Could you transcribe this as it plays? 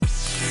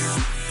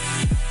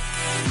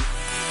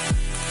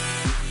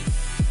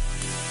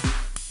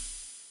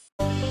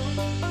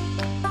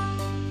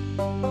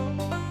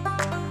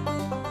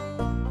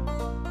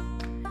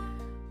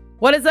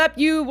What is up,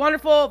 you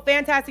wonderful,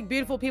 fantastic,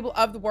 beautiful people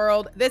of the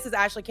world? This is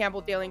Ashley Campbell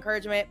with Daily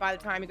Encouragement. By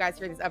the time you guys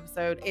hear this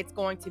episode, it's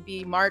going to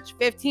be March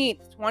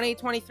 15th,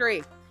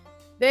 2023.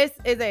 This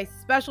is a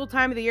special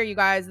time of the year, you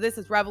guys. This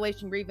is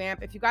Revelation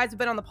Revamp. If you guys have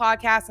been on the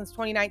podcast since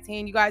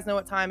 2019, you guys know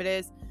what time it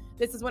is.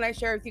 This is when I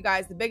share with you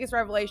guys the biggest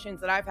revelations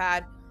that I've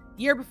had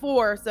the year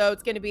before. So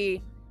it's going to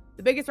be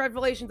the biggest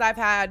revelations I've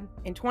had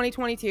in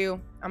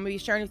 2022. I'm going to be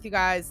sharing with you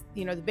guys,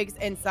 the biggest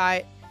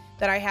insight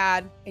that I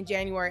had in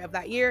January of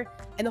that year.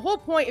 And the whole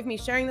point of me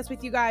sharing this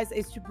with you guys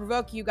is to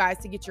provoke you guys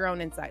to get your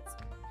own insights.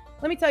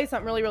 Let me tell you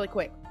something really, really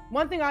quick.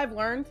 One thing I've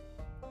learned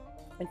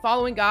in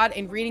following God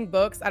and reading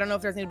books, I don't know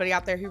if there's anybody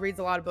out there who reads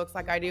a lot of books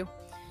like I do,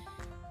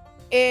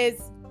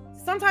 is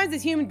sometimes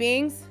as human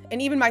beings, and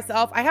even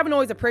myself, I haven't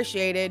always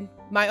appreciated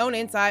my own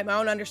insight, my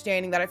own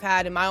understanding that I've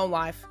had in my own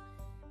life.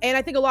 And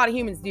I think a lot of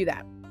humans do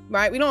that,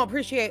 right? We don't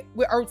appreciate,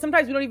 or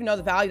sometimes we don't even know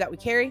the value that we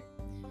carry.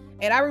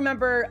 And I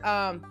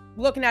remember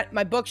looking at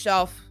my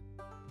bookshelf,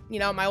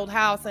 my old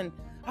house, and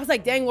I was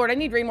like, dang, Lord, I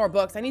need to read more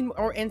books. I need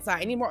more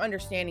insight. I need more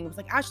understanding. It was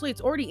like, Ashley,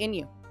 it's already in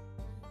you.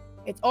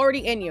 It's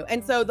already in you.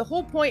 And so the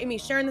whole point of me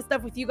sharing this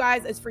stuff with you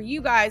guys is for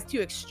you guys to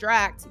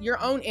extract your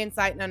own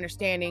insight and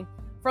understanding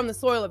from the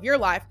soil of your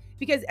life.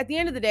 Because at the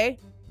end of the day,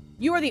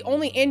 you are the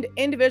only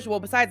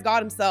individual besides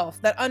God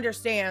himself that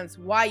understands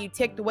why you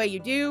tick the way you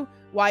do,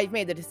 why you've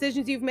made the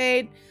decisions you've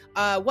made,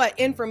 what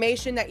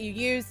information that you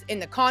use in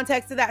the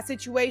context of that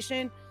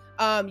situation.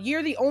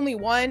 You're the only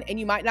one, and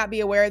you might not be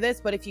aware of this,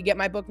 but if you get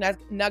my book,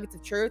 Nuggets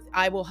of Truth,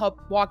 I will help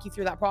walk you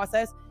through that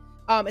process.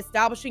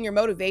 Establishing your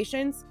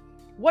motivations.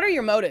 What are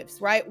your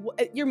motives, right?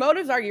 Your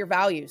motives are your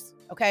values,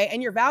 okay?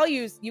 And your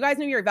values, you guys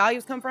know where your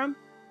values come from?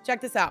 Check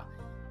this out.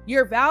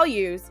 Your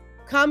values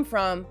come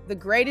from the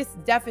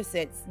greatest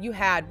deficits you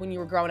had when you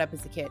were growing up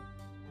as a kid,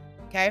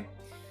 okay?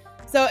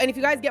 So, and if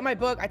you guys get my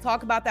book, I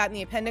talk about that in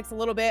the appendix a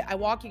little bit. I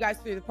walk you guys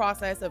through the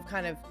process of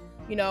kind of,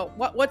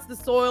 what's the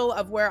soil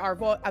of where our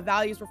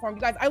values were formed.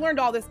 You guys, I learned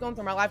all this going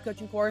through my life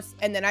coaching course,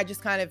 and then I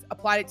just kind of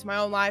applied it to my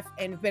own life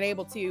and been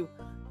able to,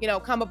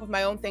 come up with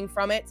my own thing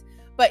from it.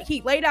 But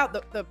he laid out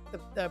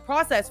the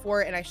process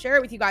for it, and I share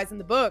it with you guys in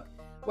the book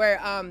where,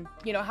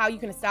 how you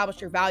can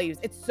establish your values.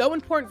 It's so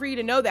important for you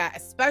to know that,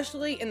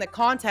 especially in the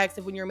context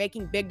of when you're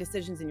making big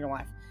decisions in your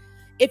life.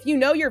 If you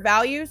know your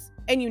values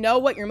and you know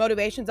what your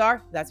motivations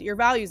are, that's what your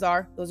values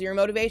are. Those are your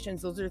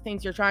motivations. Those are the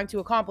things you're trying to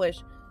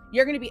accomplish.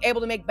 You're going to be able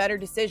to make better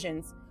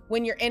decisions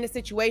when you're in a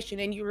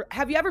situation. And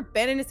have you ever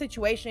been in a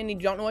situation and you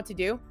don't know what to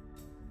do,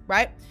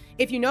 right?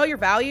 If you know your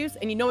values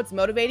and you know what's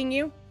motivating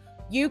you,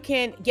 you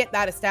can get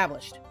that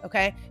established,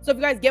 okay? So if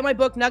you guys get my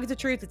book, Nuggets of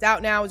Truth, it's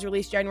out now. It was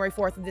released January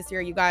 4th of this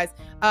year, you guys.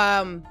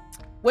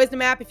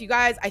 Wisdom app, if you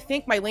guys, I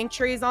think my link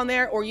tree is on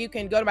there, or you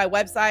can go to my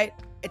website.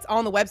 It's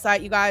on the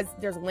website, you guys.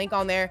 There's a link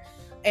on there.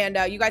 And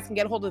you guys can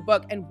get a hold of the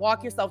book and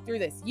walk yourself through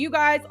this. You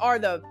guys are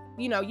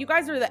you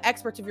guys are the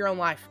experts of your own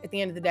life at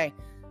the end of the day.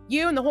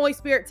 You and the Holy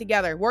Spirit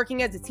together,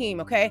 working as a team,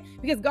 okay?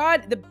 Because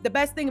God, the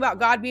best thing about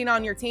God being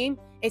on your team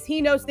is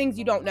he knows things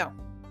you don't know.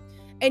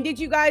 And did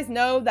you guys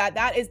know that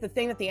that is the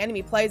thing that the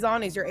enemy plays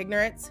on, is your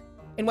ignorance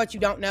and what you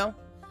don't know?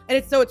 And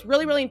it's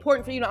really, really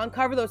important for you to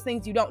uncover those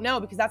things you don't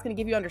know, because that's going to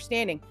give you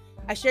understanding.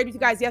 I shared with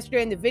you guys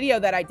yesterday in the video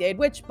that I did,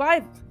 which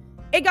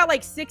it got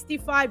like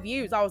 65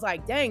 views. I was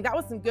like, dang, that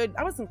was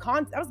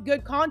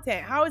good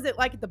content. How is it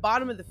like at the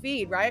bottom of the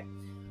feed, right?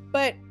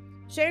 But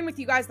sharing with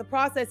you guys the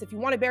process, if you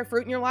want to bear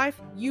fruit in your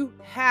life, you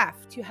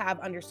have to have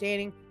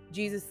understanding.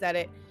 Jesus said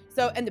it.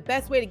 So, and the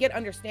best way to get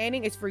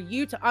understanding is for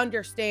you to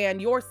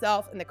understand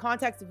yourself in the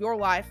context of your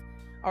life.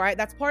 All right.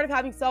 That's part of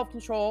having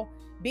self-control,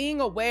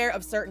 being aware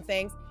of certain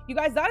things. You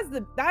guys,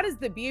 that is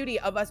the beauty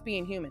of us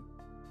being human.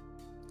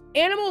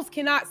 Animals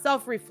cannot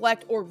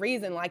self-reflect or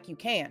reason like you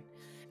can.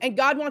 And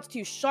God wants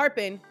to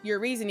sharpen your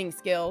reasoning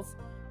skills.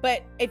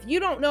 But if you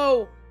don't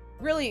know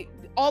really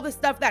all the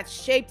stuff that's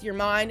shaped your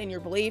mind and your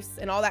beliefs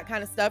and all that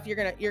kind of stuff, you're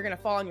gonna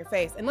fall on your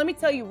face. And let me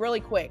tell you really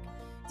quick.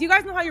 Do you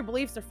guys know how your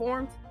beliefs are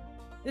formed?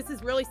 This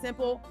is really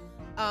simple.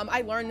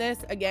 I learned this,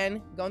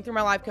 again, going through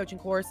my life coaching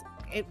course.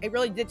 It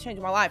really did change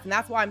my life. And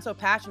that's why I'm so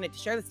passionate to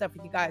share this stuff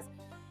with you guys.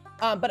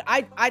 But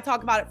I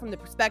talk about it from the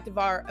perspective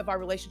of our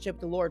relationship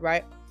with the Lord,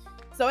 right?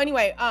 So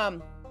anyway,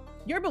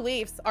 your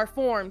beliefs are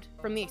formed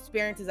from the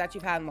experiences that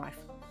you've had in life.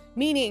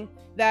 Meaning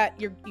that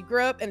you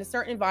grew up in a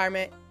certain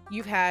environment,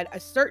 you've had a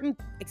certain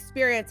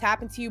experience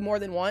happen to you more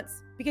than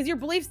once, because your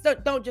beliefs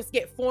don't just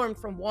get formed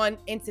from one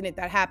incident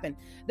that happened.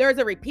 There's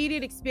a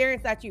repeated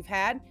experience that you've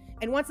had.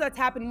 And once that's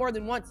happened more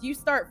than once, you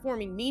start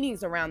forming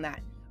meanings around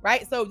that,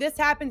 right? So this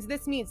happens,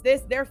 this means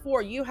this,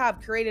 therefore you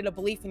have created a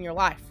belief in your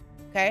life,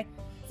 okay?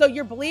 So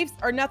your beliefs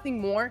are nothing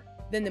more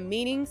than the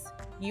meanings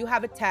you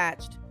have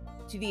attached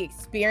to the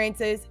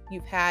experiences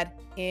you've had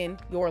in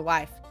your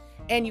life.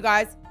 And you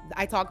guys,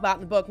 I talk about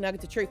in the book,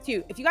 Nuggets of Truth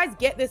too. If you guys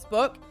get this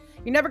book,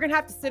 you're never gonna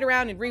have to sit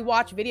around and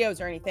rewatch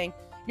videos or anything.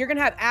 You're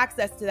gonna have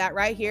access to that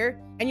right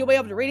here, and you'll be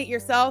able to read it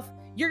yourself.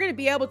 You're gonna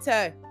be able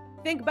to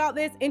think about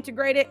this,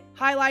 integrate it,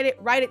 highlight it,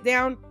 write it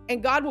down,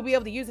 and God will be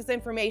able to use this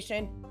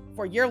information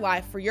for your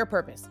life, for your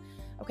purpose.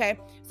 Okay.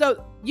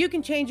 So you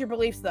can change your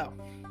beliefs though.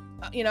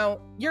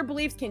 your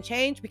beliefs can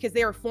change because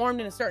they were formed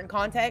in a certain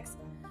context,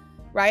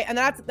 right? And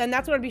that's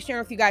what I'll be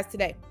sharing with you guys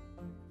today.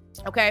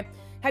 Okay.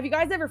 Have you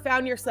guys ever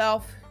found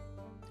yourself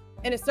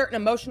in a certain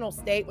emotional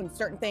state when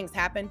certain things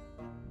happen?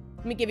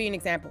 Let me give you an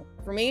example.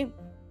 For me,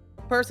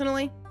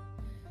 personally,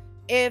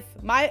 if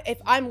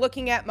I'm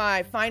looking at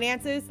my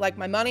finances, like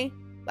my money,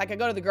 like I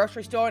go to the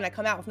grocery store and I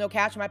come out with no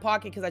cash in my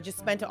pocket because I just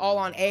spent it all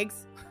on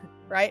eggs,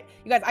 right?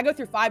 You guys, I go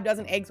through 5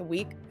 dozen eggs a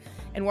week,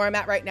 and where I'm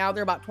at right now,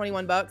 they're about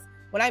 21 bucks.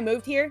 When I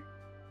moved here,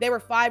 they were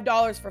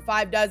 $5 for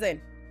 5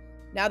 dozen.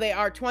 Now they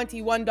are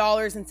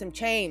 $21 and some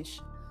change.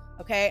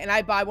 Okay. And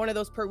I buy one of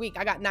those per week.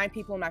 I got 9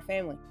 people in my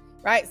family.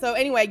 Right. So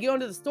anyway, you go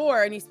into the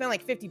store and you spend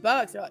like 50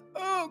 bucks. You're like,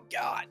 oh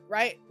God.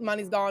 Right.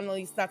 Money's gone. At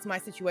least that's my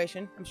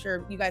situation. I'm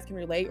sure you guys can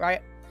relate.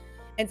 Right.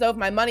 And so if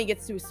my money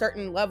gets to a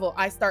certain level,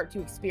 I start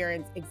to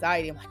experience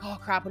anxiety. I'm like, oh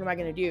crap, what am I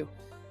going to do?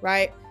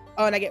 Right.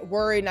 Oh, and I get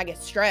worried and I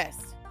get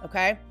stressed.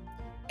 Okay.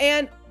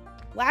 And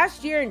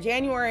last year in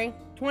January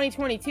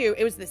 2022,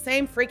 it was the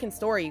same freaking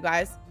story, you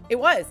guys. It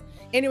was.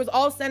 And it was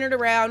all centered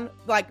around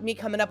like me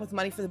coming up with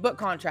money for the book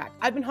contract.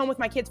 I've been home with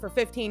my kids for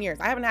 15 years.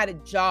 I haven't had a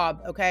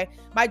job. Okay.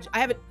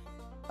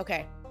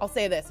 Okay. I'll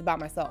say this about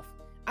myself.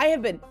 I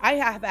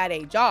have had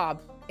a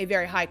job, a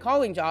very high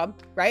calling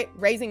job, right?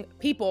 Raising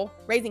people,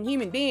 raising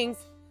human beings,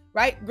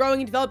 right?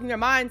 Growing and developing their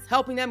minds,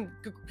 helping them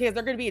because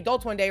they're going to be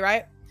adults one day,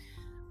 right?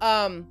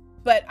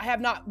 But I have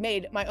not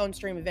made my own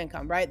stream of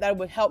income, right? That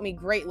would help me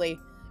greatly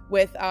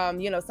with, some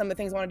of the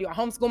things I want to do. I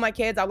homeschool my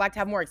kids. I'd like to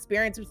have more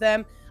experience with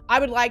them. I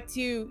would like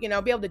to, be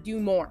able to do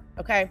more.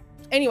 Okay.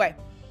 Anyway,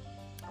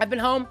 I've been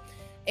home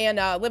and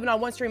living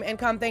on one stream of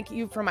income. Thank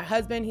you for my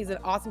husband. He's an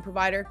awesome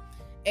provider.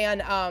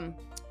 And,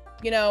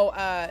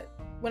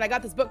 when I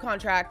got this book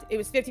contract, it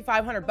was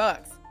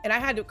 $5,500 and I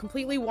had to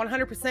completely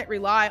 100%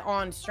 rely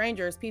on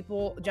strangers,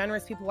 people,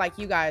 generous people like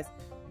you guys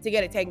to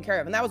get it taken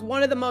care of. And that was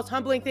one of the most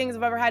humbling things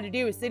I've ever had to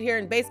do, is sit here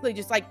and basically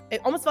just like,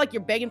 it almost felt like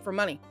you're begging for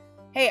money.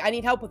 Hey, I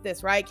need help with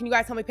this, right? Can you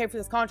guys help me pay for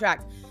this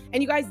contract?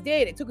 And you guys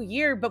did. It took a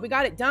year, but we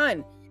got it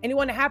done. And it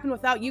wouldn't have happened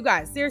without you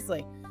guys,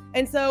 seriously.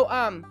 And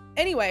so,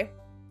 anyway,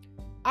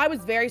 I was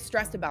very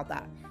stressed about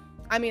that.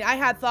 I mean, I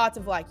had thoughts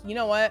of like, you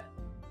know what?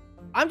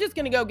 I'm just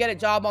going to go get a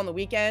job on the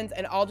weekends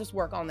and I'll just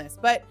work on this.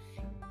 But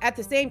at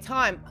the same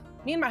time,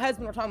 me and my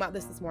husband were talking about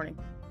this morning.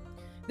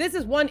 This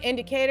is one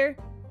indicator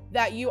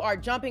that you are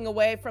jumping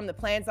away from the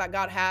plans that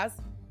God has.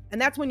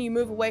 And that's when you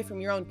move away from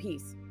your own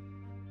peace.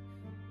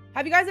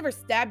 Have you guys ever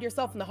stabbed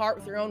yourself in the heart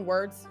with your own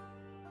words?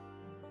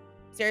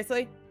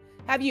 Seriously?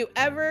 Have you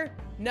ever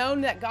known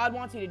that God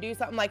wants you to do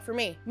something? Like for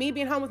me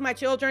being home with my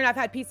children, I've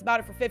had peace about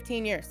it for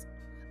 15 years.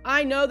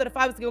 I know that if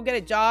I was to go get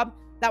a job,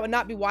 that would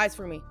not be wise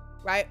for me,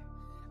 right?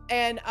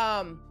 And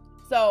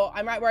so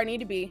I'm right where I need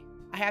to be.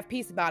 I have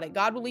peace about it.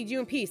 God will lead you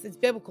in peace. It's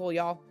biblical,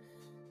 y'all.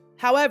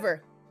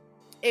 However,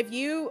 if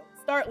you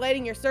start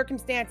letting your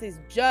circumstances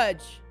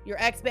judge your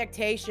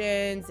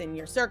expectations and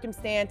your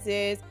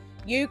circumstances,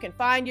 you can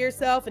find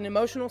yourself in an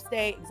emotional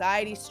state,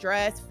 anxiety,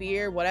 stress,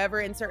 fear,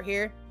 whatever, insert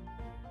here.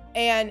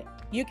 And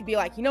you could be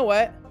like, you know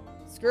what?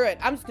 Screw it.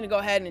 I'm just going to go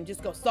ahead and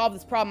just go solve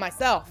this problem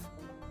myself.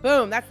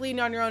 Boom. That's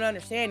leading on your own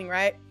understanding,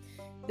 right?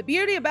 The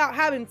beauty about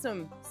having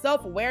some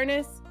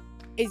self-awareness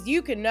is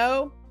you can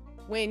know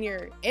when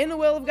you're in the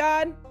will of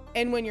God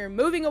and when you're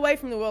moving away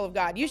from the will of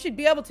God. You should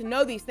be able to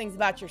know these things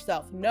about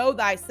yourself. Know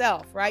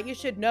thyself, right? You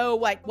should know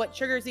like what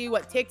triggers you,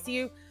 what ticks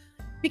you,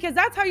 because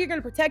that's how you're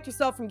going to protect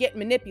yourself from getting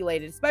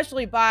manipulated,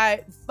 especially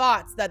by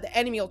thoughts that the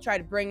enemy will try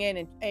to bring in.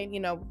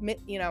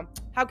 And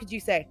how could you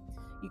say?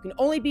 You can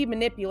only be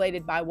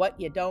manipulated by what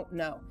you don't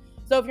know.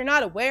 So if you're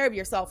not aware of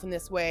yourself in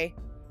this way,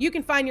 you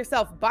can find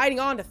yourself biting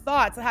on to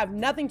thoughts that have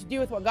nothing to do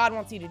with what God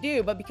wants you to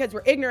do, but because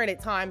we're ignorant at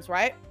times,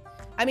 right?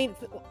 I mean,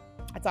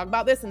 I talk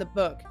about this in the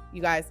book,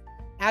 you guys.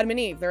 Adam and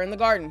Eve, they're in the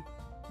garden,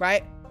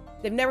 right?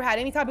 They've never had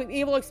any type of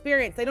evil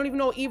experience. They don't even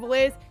know what evil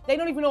is. They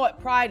don't even know what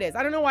pride is.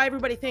 I don't know why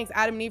everybody thinks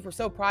Adam and Eve were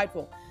so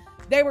prideful.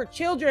 They were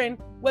children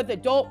with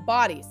adult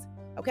bodies,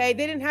 okay?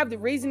 They didn't have the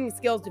reasoning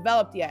skills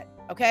developed yet,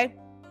 okay?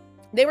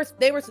 They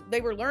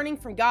were learning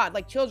from God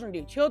like children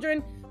do.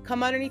 Children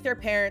come underneath their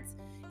parents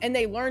and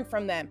they learn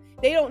from them.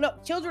 They don't know.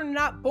 Children are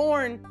not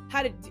born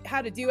how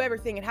to do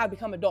everything and how to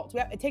become adults.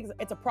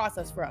 It's a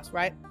process for us,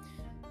 right?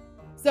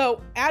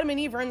 So Adam and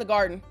Eve are in the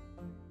garden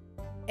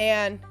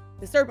and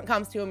the serpent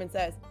comes to him and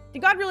says,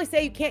 did God really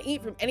say you can't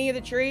eat from any of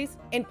the trees?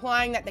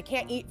 Implying that they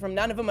can't eat from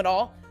none of them at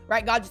all,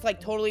 right? God just like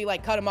totally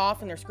like cut them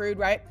off and they're screwed,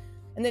 right?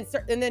 And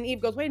then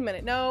Eve goes, wait a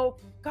minute. No,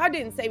 God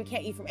didn't say we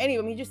can't eat from any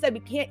of them. He just said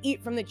we can't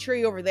eat from the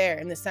tree over there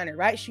in the center,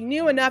 right? She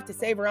knew enough to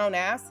save her own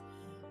ass,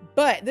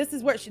 but this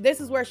is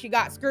where she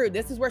got screwed.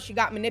 This is where she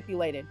got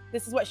manipulated.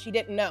 This is what she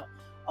didn't know.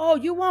 Oh,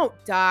 you won't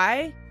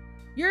die.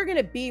 You're going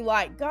to be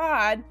like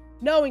God,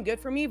 knowing good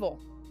from evil.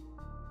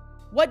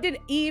 What did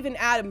Eve and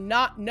Adam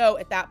not know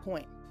at that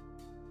point?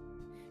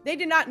 They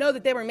did not know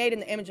that they were made in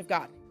the image of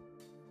God.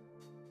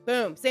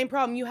 Boom. Same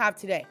problem you have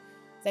today.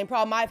 Same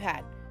problem I've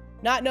had.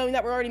 Not knowing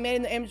that we're already made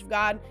in the image of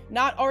God.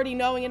 Not already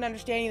knowing and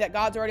understanding that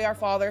God's already our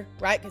Father,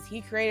 right? Because He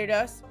created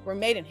us. We're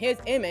made in His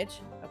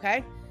image,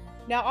 okay?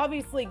 Now,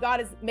 obviously, God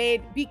is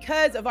made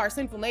because of our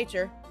sinful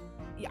nature.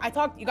 I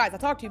talked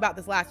to you about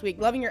this last week.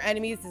 Loving your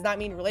enemies does not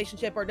mean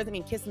relationship, or it doesn't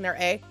mean kissing their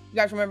A. You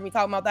guys remember me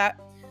talking about that?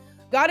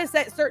 God has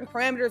set certain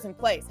parameters in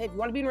place. Hey, if you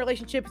want to be in a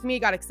relationship with me, you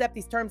got to accept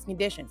these terms and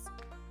conditions.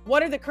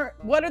 What are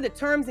the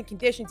terms and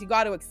conditions you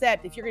got to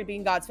accept if you're going to be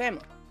in God's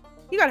family?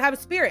 You got to have a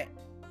spirit.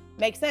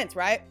 Makes sense,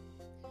 right?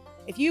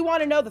 If you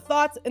want to know the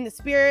thoughts in the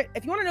spirit,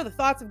 if you want to know the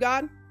thoughts of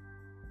God,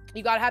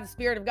 you got to have the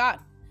spirit of God.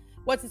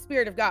 What's the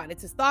spirit of God?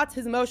 It's his thoughts,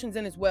 his emotions,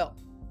 and his will.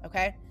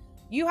 Okay?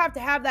 You have to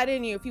have that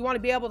in you if you want to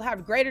be able to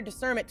have greater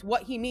discernment to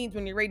what he means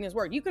when you're reading his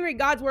word. You can read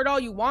God's word all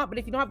you want, but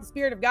if you don't have the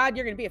spirit of God,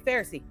 you're going to be a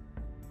Pharisee.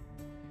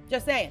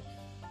 Just saying.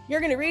 You're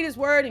going to read his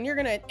word and you're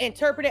going to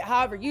interpret it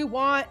however you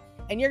want,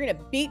 and you're going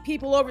to beat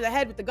people over the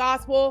head with the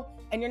gospel,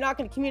 and you're not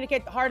going to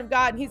communicate the heart of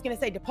God, and he's going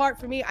to say, depart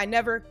from me, I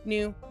never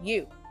knew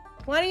you.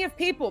 Plenty of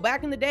people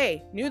back in the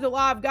day knew the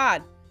law of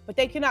God, but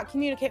they could not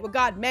communicate what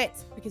God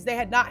meant because they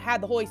had not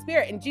had the Holy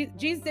Spirit. And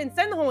Jesus didn't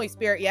send the Holy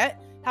Spirit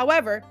yet.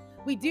 However,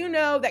 we do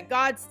know that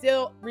God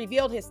still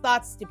revealed his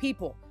thoughts to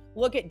people.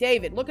 Look at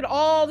David. Look at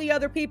all the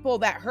other people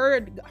that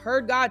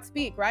heard God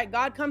speak, right?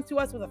 God comes to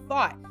us with a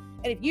thought.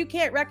 And if you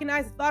can't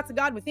recognize the thoughts of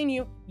God within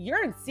you,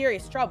 you're in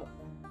serious trouble.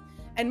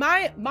 And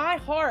my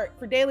heart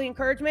for daily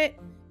encouragement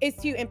is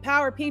to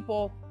empower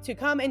people to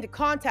come into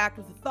contact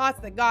with the thoughts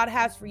that God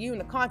has for you in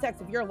the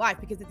context of your life.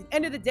 Because at the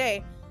end of the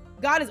day,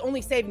 God is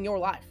only saving your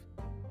life.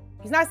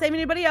 He's not saving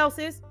anybody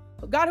else's,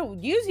 but God will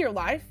use your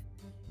life.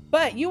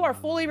 But you are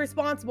fully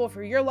responsible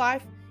for your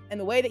life, and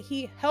the way that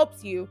he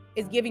helps you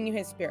is giving you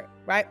his spirit,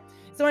 right?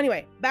 So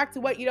anyway, back to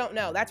what you don't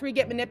know. That's where you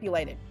get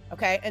manipulated,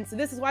 okay? And so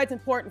this is why it's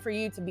important for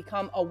you to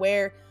become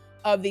aware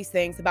of these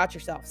things about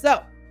yourself.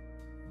 So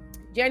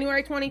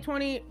January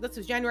 2020, this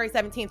was January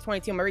 17th,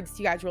 22. I'm gonna read this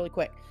to you guys really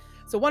quick.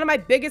 So one of my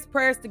biggest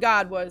prayers to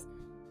God was,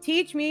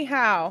 teach me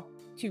how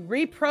to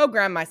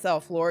reprogram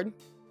myself, Lord.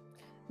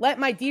 Let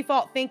my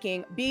default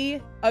thinking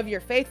be of your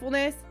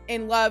faithfulness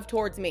and love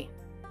towards me.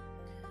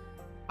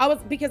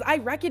 Because I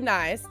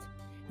recognized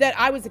that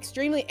I was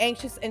extremely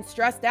anxious and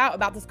stressed out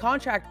about this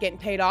contract getting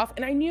paid off,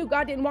 and I knew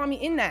God didn't want me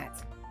in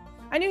that.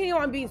 I knew he didn't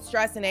want me being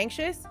stressed and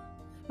anxious,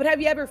 but have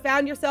you ever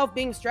found yourself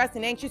being stressed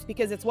and anxious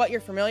because it's what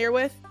you're familiar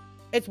with?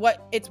 It's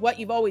what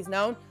you've always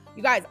known.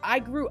 You guys, I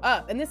grew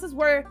up, and this is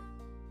where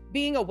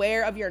being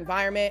aware of your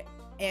environment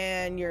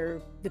and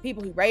the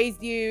people who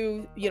raised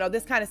you,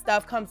 this kind of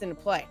stuff comes into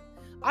play.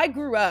 I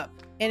grew up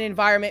in an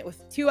environment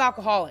with 2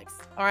 alcoholics,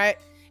 all right?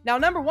 Now,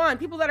 number one,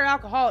 people that are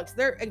alcoholics,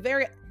 they're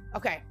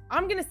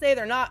I'm going to say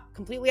they're not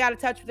completely out of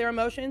touch with their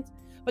emotions,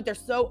 but they're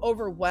so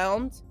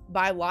overwhelmed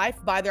by life,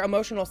 by their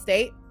emotional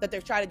state, that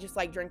they're trying to just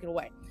drink it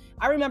away.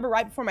 I remember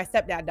right before my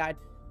stepdad died,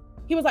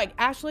 he was like,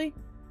 Ashley,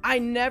 I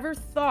never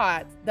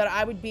thought that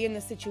I would be in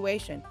this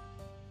situation.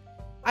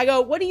 I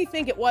go, what do you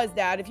think it was,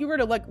 Dad? If you were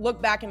to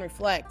look back and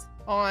reflect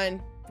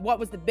on what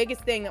was the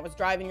biggest thing that was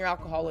driving your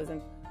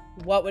alcoholism,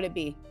 what would it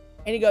be?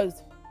 And he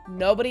goes,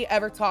 nobody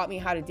ever taught me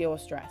how to deal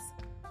with stress.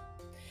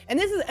 And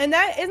isn't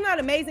that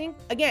amazing?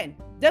 Again,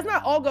 does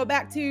not all go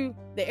back to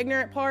the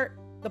ignorant part,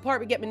 the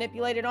part we get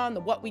manipulated on, the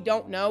what we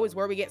don't know is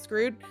where we get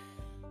screwed.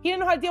 He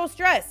didn't know how to deal with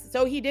stress.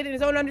 So he did it in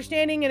his own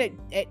understanding, and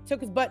it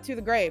took his butt to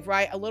the grave,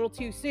 right? A little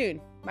too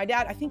soon. My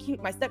dad,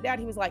 my stepdad,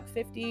 he was like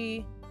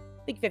 50,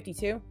 I think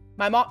 52.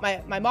 My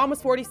mom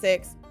was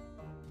 46.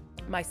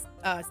 My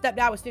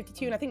stepdad was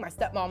 52, and I think my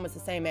stepmom was the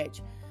same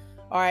age.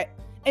 All right.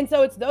 And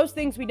so it's those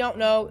things we don't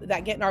know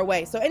that get in our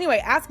way. So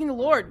anyway, asking the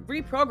Lord,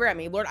 reprogram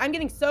me. Lord, I'm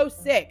getting so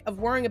sick of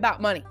worrying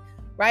about money,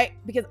 right?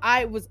 Because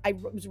I was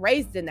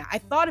raised in that.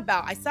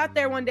 I sat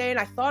there one day and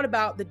I thought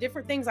about the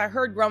different things I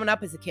heard growing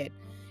up as a kid.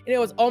 And it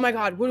was, oh my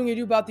God, what are we gonna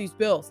do about these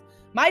bills?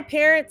 My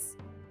parents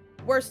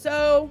were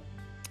so,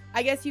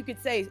 I guess you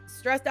could say,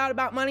 stressed out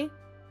about money.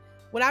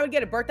 When I would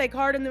get a birthday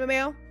card in the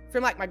mail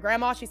from my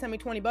grandma, she sent me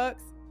 $20.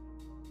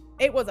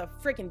 It was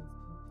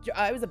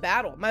it was a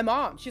battle. My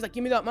mom, she's like,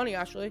 give me that money,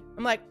 Ashley.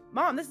 I'm like,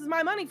 Mom, this is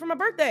my money for my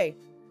birthday.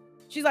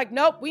 She's like,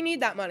 nope, we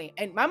need that money.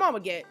 And my mom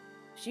would get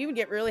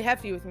really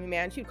hefty with me,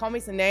 man. She'd call me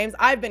some names.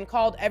 I've been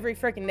called every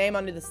freaking name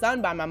under the sun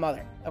by my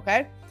mother,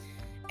 okay?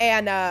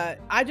 And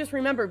I just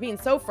remember being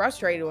so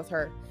frustrated with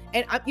her.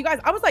 And you guys,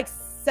 I was like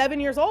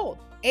 7 years old,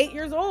 8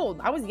 years old.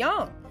 I was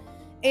young.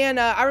 And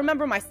I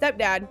remember my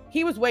stepdad,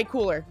 he was way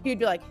cooler. He'd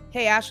be like,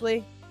 hey,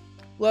 Ashley,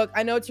 look,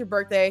 I know it's your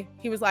birthday.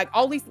 He was like,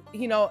 I'll at least,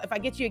 if I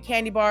get you a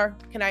candy bar,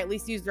 can I at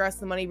least use the rest of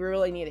the money? We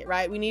really need it,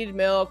 right? We needed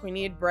milk, we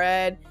needed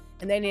bread,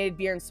 and they needed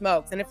beer and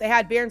smokes. And if they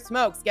had beer and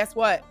smokes, guess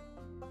what?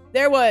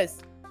 There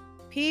was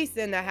peace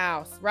in the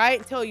house, right?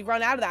 Until you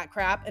run out of that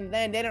crap, and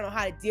then they don't know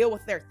how to deal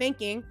with their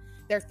thinking.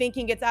 Their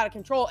thinking gets out of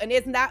control. And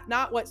isn't that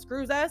not what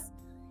screws us?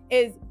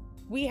 Is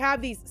we have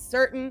these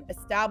certain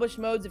established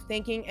modes of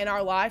thinking in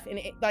our life, and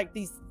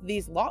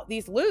these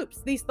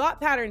loops, these thought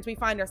patterns we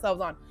find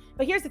ourselves on.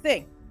 But here's the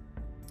thing.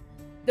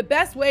 The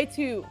best way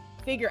to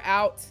figure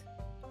out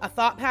a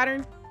thought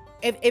pattern,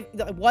 if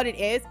what it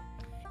is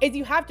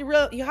you have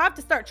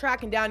to start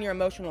tracking down your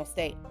emotional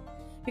state,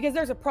 because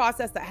there's a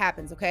process that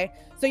happens, okay?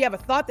 So you have a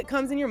thought that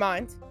comes in your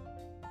mind.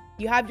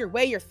 You have your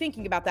way you're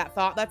thinking about that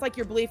thought. That's like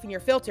your belief and your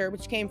filter,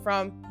 which came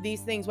from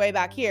these things way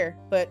back here.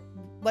 But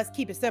let's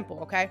keep it simple,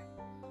 okay?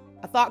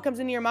 A thought comes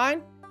into your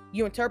mind,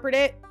 you interpret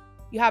it,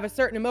 you have a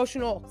certain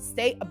emotional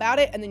state about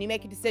it, and then you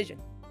make a decision,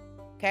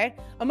 okay?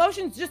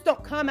 Emotions just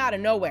don't come out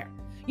of nowhere.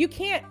 You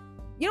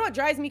know what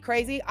drives me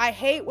crazy? I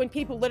hate when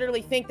people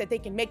literally think that they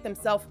can make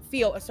themselves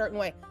feel a certain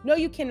way. No,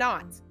 you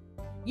cannot.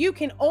 You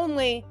can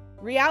only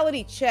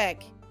reality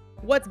check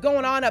what's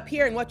going on up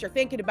here and what you're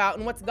thinking about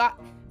and what's got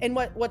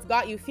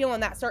you feeling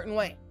that certain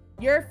way.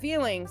 Your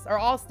feelings are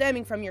all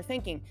stemming from your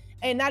thinking,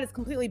 and that is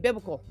completely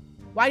biblical.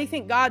 Why do you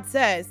think God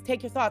says,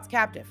 take your thoughts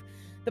captive?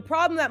 The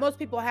problem that most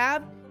people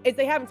have is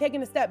they haven't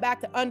taken a step back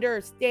to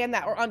understand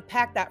that or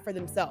unpack that for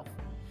themselves.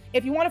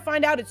 If you want to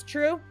find out it's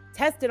true,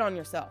 test it on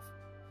yourself.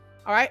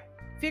 All right?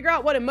 Figure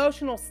out what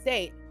emotional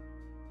state,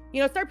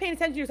 start paying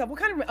attention to yourself. What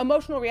kind of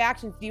emotional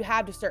reactions do you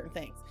have to certain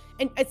things?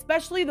 And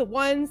especially the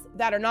ones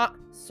that are not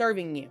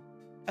serving you.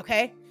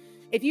 Okay?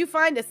 If you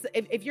find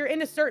if you're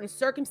in a certain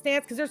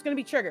circumstance, because there's going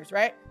to be triggers,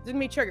 right? There's going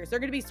to be triggers. There are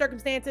going to be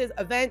circumstances,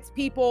 events,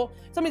 people.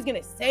 Somebody's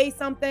going to say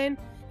something,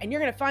 and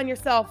you're going to find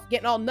yourself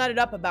getting all nutted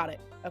up about it.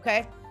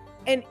 Okay?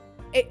 And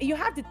you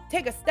have to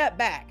take a step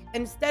back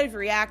instead of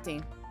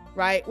reacting,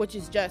 right? Which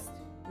is just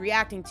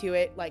reacting to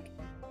it, like,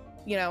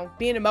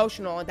 being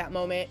emotional at that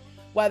moment,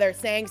 whether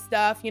saying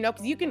stuff,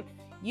 because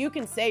you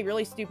can say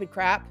really stupid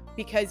crap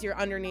because you're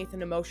underneath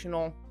an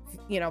emotional,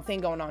 thing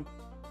going on.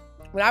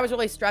 When I was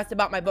really stressed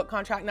about my book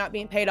contract not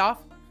being paid off,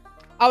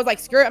 I was like,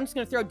 screw it. I'm just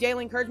going to throw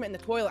daily encouragement in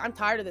the toilet. I'm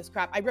tired of this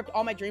crap. I ripped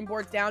all my dream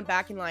boards down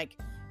back in like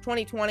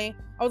 2020.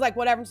 I was like,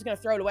 whatever, I'm just going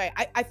to throw it away.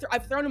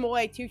 I've thrown them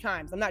away 2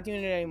 times. I'm not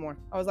doing it anymore.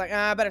 I was like,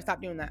 I better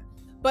stop doing that.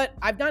 But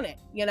I've done it.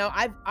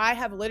 I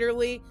have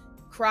literally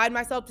cried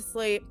myself to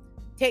sleep,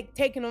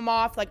 taking them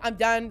off. Like, I'm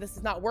done. This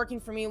is not working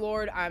for me,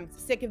 Lord. I'm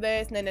sick of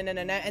this. No.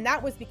 And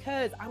that was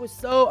because I was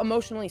so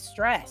emotionally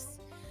stressed.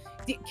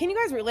 Can you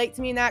guys relate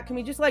to me in that? Can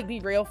we just be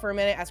real for a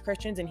minute as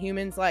Christians and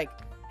humans? Like,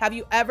 have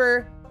you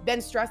ever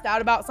been stressed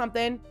out about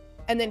something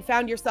and then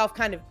found yourself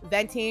kind of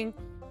venting,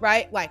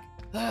 right? Like,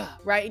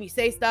 right? And you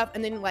say stuff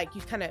and then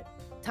you kind of,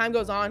 time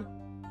goes on,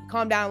 you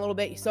calm down a little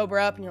bit, you sober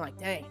up and you're like,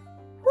 dang,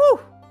 whew,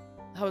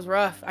 that was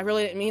rough. I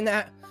really didn't mean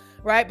that.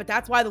 Right? But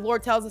that's why the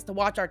Lord tells us to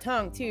watch our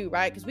tongue too,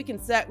 right? Because we can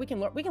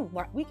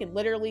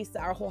literally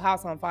set our whole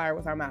house on fire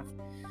with our mouth.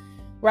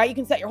 Right? You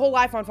can set your whole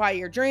life on fire,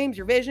 your dreams,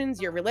 your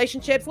visions, your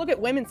relationships. Look at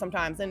women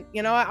sometimes. And,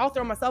 I'll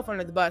throw myself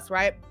under the bus,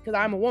 right? Because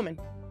I'm a woman.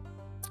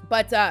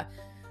 But,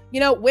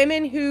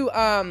 women who,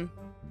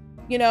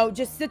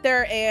 just sit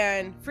there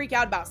and freak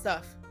out about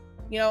stuff,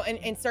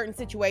 in certain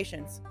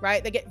situations,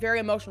 right? They get very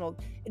emotional.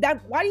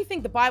 Why do you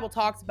think the Bible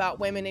talks about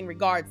women in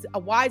regards? A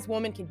wise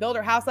woman can build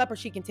her house up or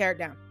she can tear it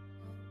down.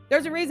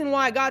 There's a reason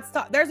why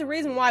there's a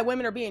reason why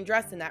women are being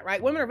dressed in that, right?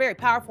 Women are very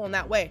powerful in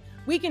that way.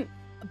 We can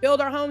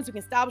build our homes, we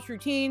can establish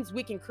routines,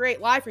 we can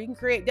create life, or you can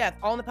create death,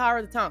 all in the power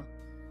of the tongue.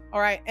 All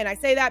right. And I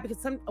say that because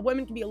some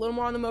women can be a little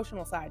more on the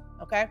emotional side.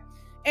 Okay.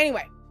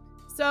 Anyway,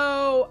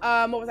 so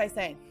what was I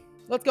saying?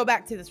 Let's go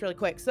back to this really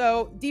quick.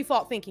 So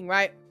default thinking,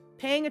 right?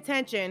 Paying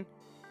attention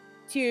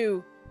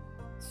to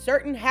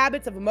certain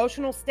habits of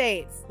emotional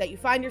states that you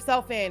find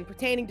yourself in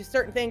pertaining to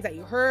certain things that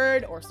you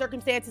heard or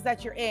circumstances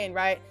that you're in,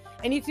 right?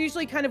 And it's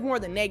usually kind of more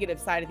the negative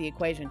side of the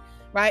equation,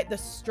 right? The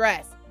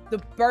stress, the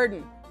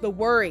burden, the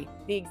worry,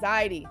 the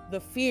anxiety, the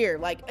fear,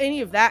 like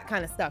any of that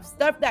kind of stuff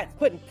that's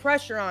putting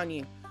pressure on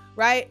you,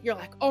 right? You're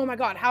like, oh my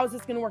God, how is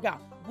this going to work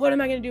out? What am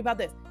I going to do about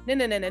this? No.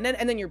 And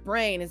then your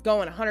brain is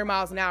going 100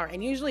 miles an hour.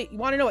 And usually you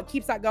want to know what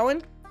keeps that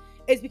going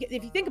is because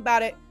if you think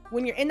about it,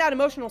 when you're in that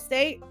emotional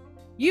state,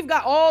 you've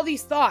got all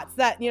these thoughts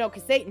that,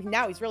 because Satan,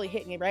 now he's really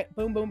hitting you, right?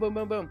 Boom, boom, boom,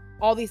 boom, boom.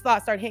 All these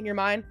thoughts start hitting your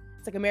mind.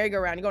 It's like a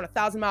merry-go-round. You're going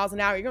 1,000 miles an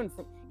hour.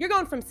 You're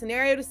going from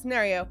scenario to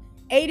scenario,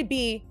 A to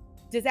B,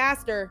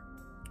 disaster,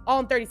 all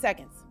in 30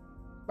 seconds,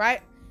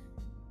 right?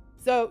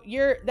 So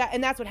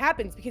that's what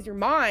happens because your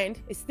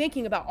mind is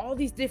thinking about all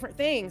these different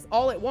things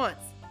all at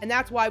once. And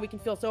that's why we can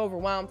feel so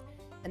overwhelmed.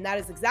 And that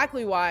is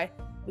exactly why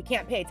we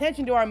can't pay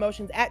attention to our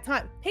emotions at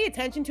times. Pay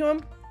attention to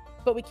them,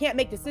 but we can't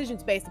make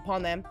decisions based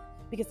upon them.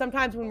 Because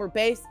sometimes when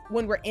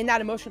we're in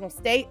that emotional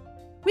state,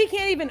 we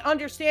can't even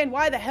understand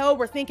why the hell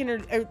we're thinking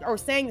or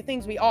saying the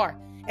things we are.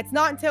 It's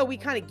not until we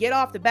kind of get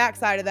off the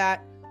backside of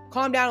that,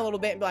 calm down a little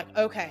bit and be like,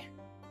 okay,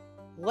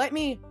 let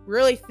me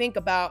really think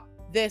about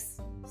this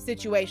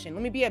situation.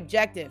 Let me be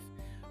objective,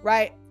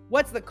 right?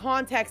 What's the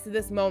context of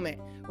this moment,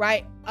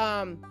 right?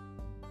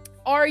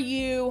 Are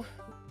you,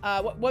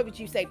 what would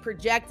you say,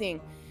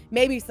 projecting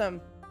maybe some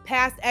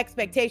past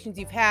expectations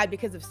you've had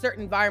because of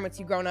certain environments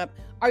you've grown up?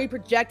 Are you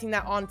projecting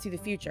that onto the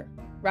future,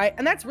 right?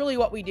 And that's really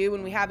what we do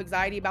when we have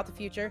anxiety about the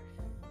future,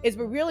 is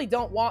we really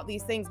don't want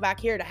these things back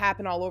here to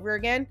happen all over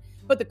again.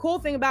 But the cool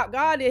thing about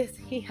God is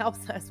he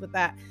helps us with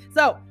that.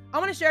 So I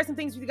want to share some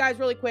things with you guys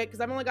really quick because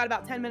I've only got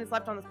about 10 minutes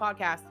left on this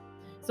podcast.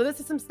 So this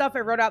is some stuff I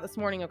wrote out this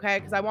morning, okay?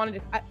 Because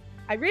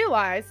I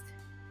realized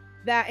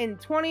that in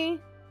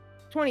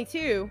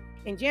 2022,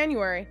 in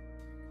January,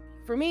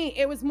 for me,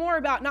 it was more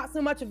about not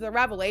so much of the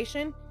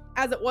revelation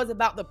as it was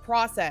about the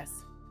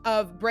process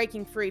of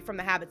breaking free from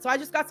the habit. So I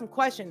just got some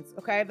questions,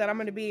 okay, that I'm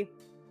going to be,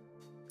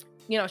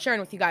 sharing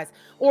with you guys,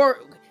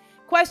 or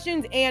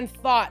questions and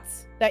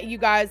thoughts that you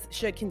guys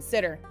should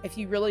consider if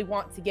you really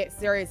want to get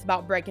serious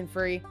about breaking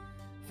free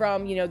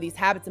from, these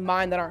habits of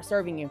mind that aren't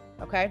serving you.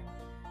 Okay.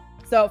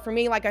 So for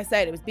me, like I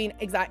said, it was being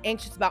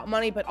anxious about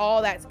money, but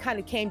all that kind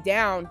of came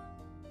down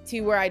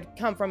to where I'd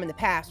come from in the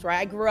past, right?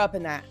 I grew up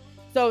in that.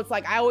 So it's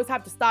like, I always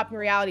have to stop and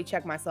reality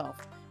check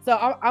myself. So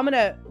I'm going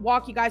to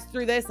walk you guys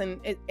through this. And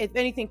if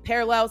anything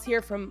parallels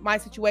here from my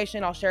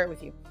situation, I'll share it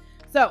with you.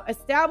 So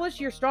establish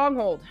your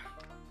stronghold.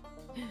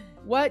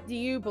 What do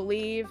you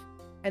believe?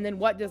 And then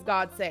what does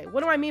God say?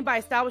 What do I mean by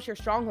establish your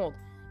stronghold?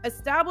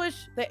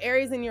 Establish the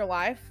areas in your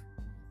life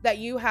that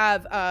you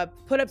have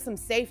put up some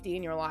safety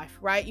in your life,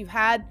 right? You've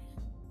had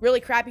really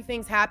crappy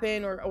things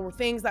happen or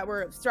things that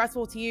were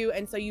stressful to you.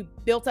 And so you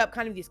built up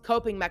kind of these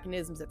coping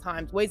mechanisms at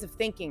times, ways of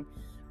thinking,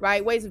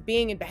 right? Ways of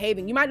being and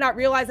behaving. You might not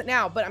realize it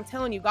now, but I'm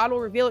telling you, God will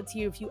reveal it to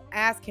you if you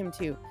ask him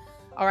to.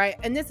 All right.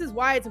 And this is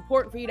why it's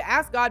important for you to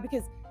ask God,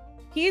 because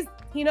he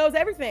knows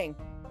everything.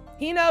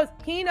 He knows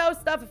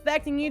stuff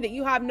affecting you that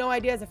you have no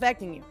idea is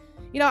affecting you.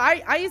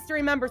 I used to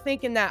remember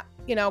thinking that,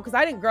 because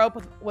I didn't grow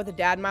up with a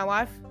dad in my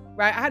life,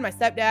 right? I had my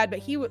stepdad, but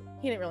he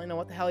didn't really know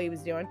what the hell he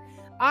was doing.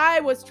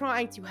 I was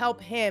trying to help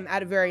him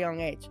at a very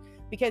young age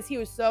because he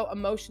was so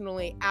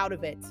emotionally out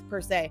of it, per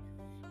se.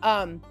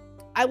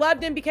 I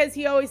loved him because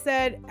he always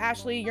said,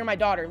 Ashley, you're my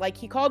daughter. Like,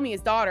 he called me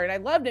his daughter, and I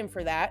loved him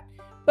for that.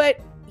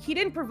 But he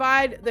didn't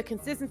provide the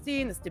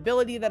consistency and the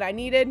stability that I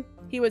needed.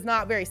 He was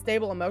not very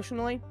stable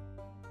emotionally.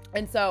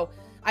 And so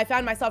I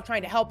found myself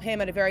trying to help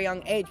him at a very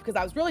young age because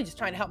I was really just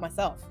trying to help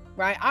myself,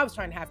 right? I was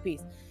trying to have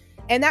peace.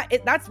 And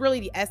that's really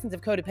the essence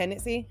of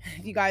codependency.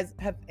 If you guys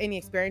have any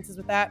experiences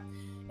with that,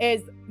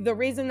 is the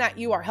reason that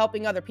you are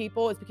helping other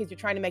people is because you're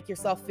trying to make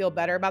yourself feel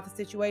better about the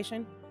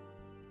situation.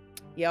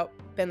 Yep,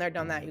 been there,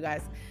 done that, you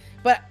guys.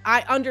 But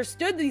I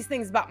understood these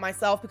things about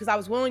myself because I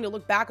was willing to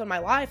look back on my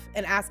life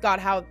and ask God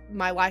how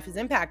my life has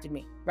impacted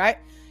me, right?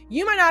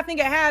 You might not think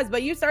it has,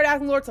 but you start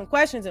asking the Lord some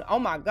questions and oh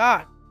my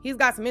God, he's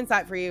got some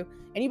insight for you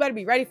and you better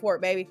be ready for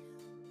it, baby.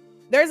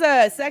 There's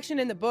a section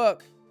in the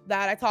book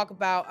that I talk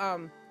about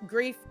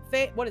grief,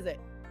 faith,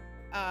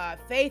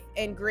 faith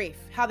and grief,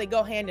 how they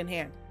go hand in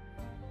hand.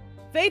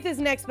 Faith is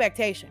an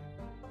expectation.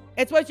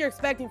 It's what you're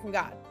expecting from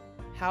God.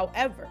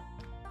 However,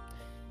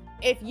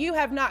 if you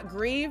have not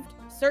grieved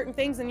certain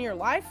things in your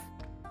life,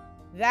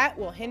 that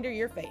will hinder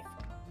your faith.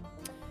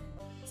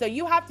 So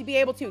you have to be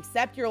able to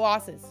accept your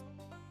losses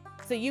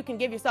so you can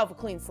give yourself a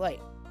clean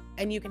slate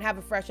and you can have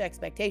a fresh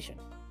expectation.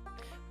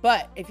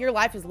 But if your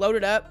life is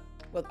loaded up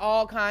with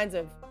all kinds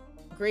of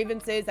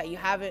grievances that you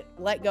haven't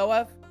let go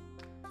of,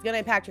 it's going to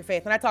impact your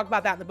faith. And I talk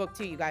about that in the book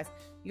too, you guys.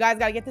 You guys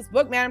got to get this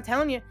book, man. I'm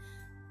telling you.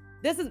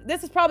 This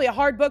is probably a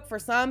hard book for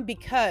some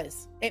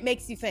because it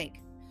makes you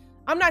think.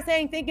 I'm not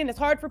saying thinking is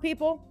hard for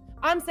people.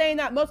 I'm saying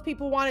that most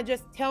people want to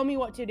just tell me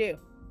what to do.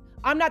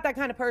 I'm not that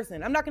kind of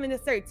person. I'm not going to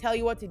necessarily tell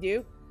you what to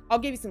do. I'll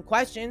give you some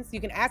questions you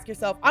can ask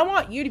yourself. I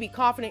want you to be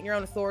confident in your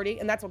own authority,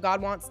 and that's what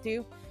God wants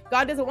to.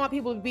 God doesn't want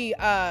people to be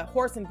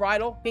horse and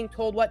bridle, being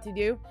told what to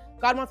do.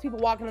 God wants people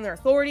walking in their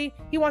authority.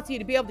 He wants you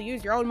to be able to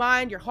use your own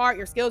mind, your heart,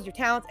 your skills, your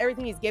talents,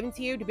 everything he's given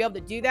to you to be able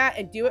to do that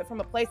and do it from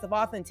a place of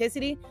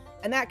authenticity.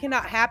 And that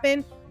cannot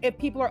happen if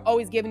people are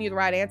always giving you the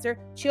right answer.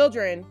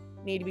 Children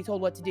need to be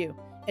told what to do.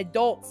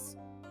 Adults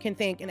can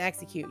think and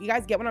execute. You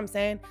guys get what I'm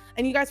saying?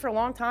 And you guys, for a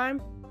long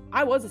time,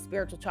 I was a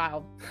spiritual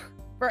child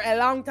for a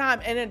long time.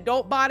 In an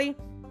adult body,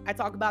 I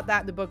talk about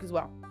that in the book as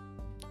well.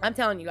 I'm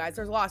telling you guys,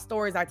 there's a lot of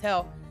stories I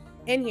tell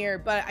in here,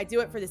 but I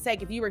do it for the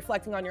sake of you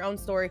reflecting on your own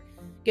story,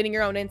 getting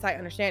your own insight,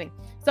 understanding.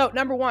 So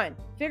number one,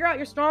 figure out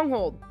your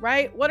stronghold,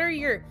 right? What are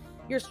your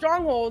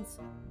strongholds?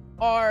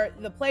 Are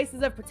the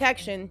places of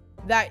protection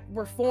that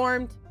were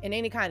formed in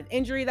any kind of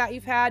injury that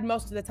you've had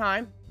most of the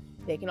time.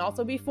 They can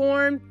also be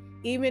formed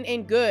even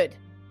in good,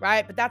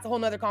 right? But that's a whole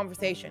nother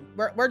conversation.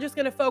 We're just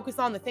going to focus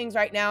on the things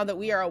right now that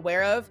we are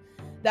aware of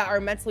that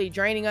are mentally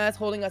draining us,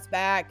 holding us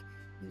back,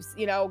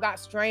 got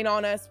strain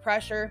on us,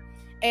 pressure.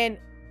 And,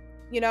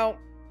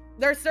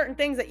 there's certain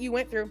things that you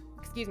went through,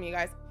 excuse me, you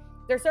guys.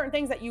 There's certain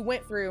things that you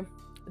went through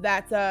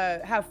that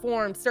have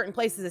formed certain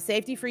places of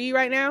safety for you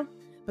right now,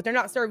 but they're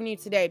not serving you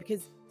today.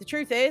 Because the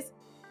truth is,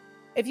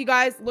 if you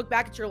guys look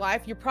back at your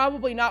life, you're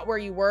probably not where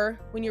you were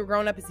when you were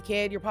growing up as a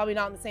kid. You're probably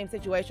not in the same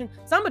situation.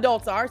 Some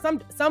adults are.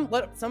 Some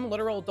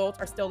literal adults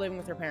are still living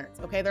with their parents.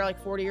 Okay, they're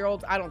like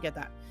 40-year-olds. I don't get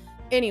that.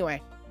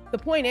 Anyway, the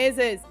point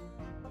is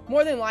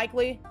more than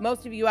likely,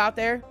 most of you out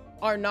there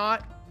are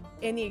not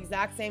in the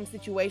exact same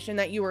situation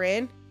that you were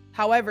in.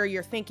 However,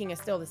 your thinking is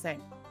still the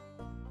same.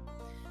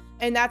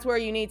 And that's where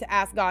you need to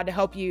ask God to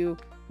help you.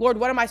 Lord,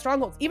 what are my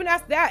strongholds? Even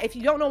ask that. If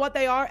you don't know what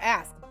they are,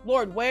 ask,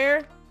 Lord,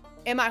 where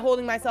am I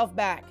holding myself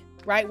back?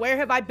 Right? Where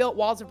have I built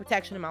walls of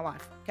protection in my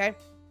life? Okay.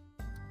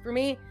 For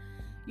me,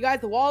 you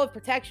guys, the wall of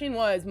protection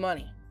was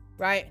money,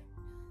 right?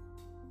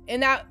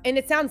 And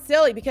it sounds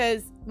silly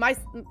because my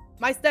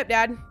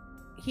stepdad,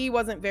 he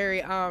wasn't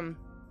very,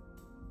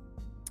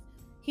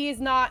 he is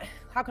not,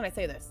 how can I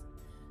say this?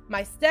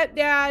 My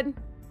stepdad,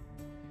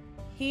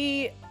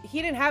 he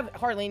didn't have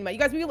hardly any money. You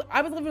guys,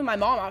 I was living with my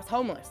mom. I was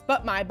homeless,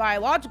 but my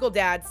biological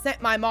dad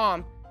sent my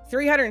mom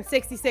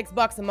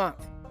 $366 a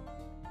month.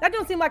 That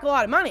don't seem like a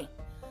lot of money.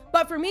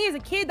 But for me as a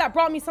kid, that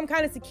brought me some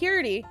kind of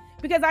security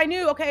because I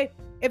knew, okay,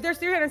 if there's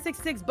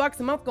 $366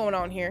 a month going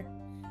on here,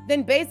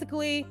 then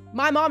basically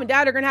my mom and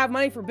dad are going to have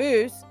money for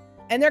booze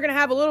and they're going to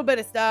have a little bit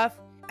of stuff.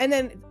 And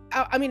then,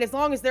 I mean, as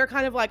long as they're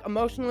kind of like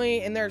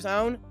emotionally in their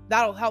zone,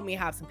 that'll help me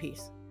have some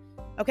peace.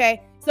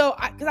 Okay. So,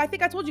 because I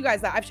think I told you guys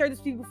that I've shared this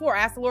with you before.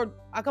 I asked the Lord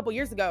a couple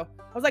years ago.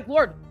 I was like,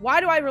 Lord,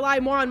 why do I rely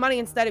more on money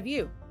instead of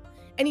you?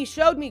 And he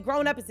showed me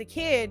growing up as a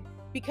kid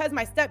because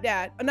my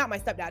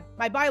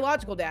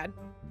biological dad,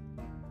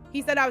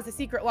 he said I was a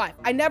secret life.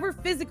 I never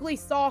physically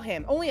saw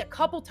him, only a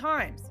couple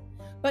times,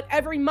 but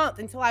every month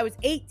until I was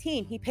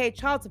 18, he paid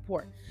child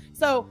support.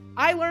 So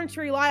I learned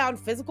to rely on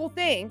physical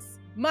things,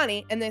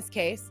 money in this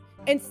case,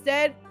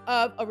 instead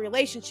of a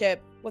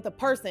relationship with a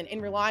person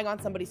and relying on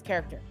somebody's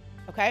character.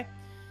 Okay.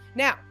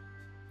 Now,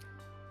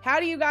 how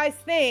do you guys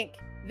think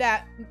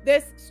that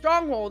this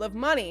stronghold of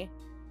money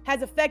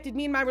has affected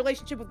me in my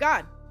relationship with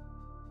God?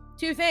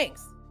 Two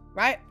things,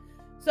 right?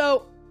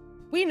 So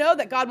we know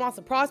that God wants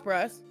to prosper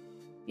us.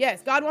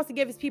 Yes, God wants to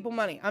give his people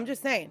money. I'm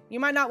just saying, you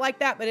might not like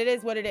that, but it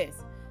is what it is.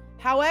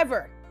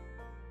 However,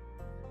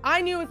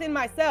 I knew within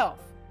myself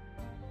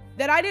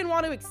that I didn't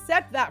want to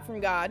accept that from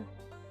God.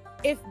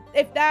 If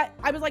that,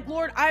 I was like,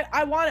 Lord,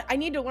 I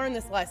need to learn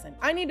this lesson.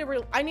 I need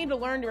to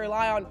learn to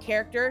rely on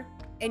character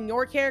and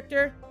your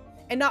character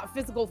and not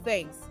physical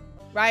things,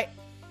 right?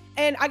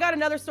 And I got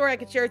another story I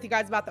could share with you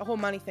guys about the whole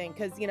money thing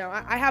because, you know,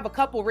 I have a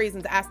couple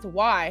reasons as to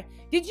why.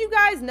 Did you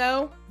guys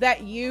know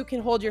that you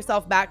can hold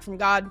yourself back from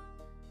God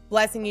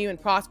blessing you and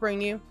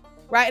prospering you,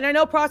 right? And I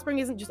know prospering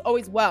isn't just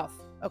always wealth,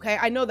 okay?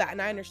 I know that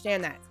and I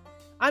understand that.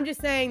 I'm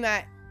just saying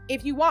that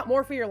if you want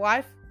more for your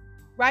life,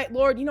 right?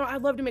 Lord, you know,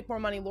 I'd love to make more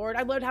money, Lord.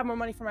 I'd love to have more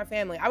money for my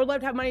family. I would love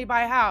to have money to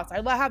buy a house.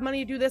 I'd love to have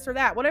money to do this or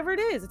that. Whatever it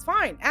is, it's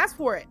fine. Ask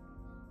for it.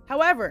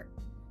 However,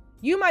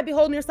 you might be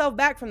holding yourself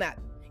back from that.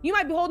 You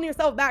might be holding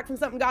yourself back from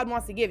something God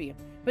wants to give you.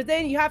 But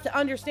then you have to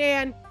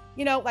understand,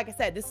 you know, like I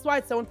said, this is why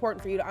it's so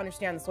important for you to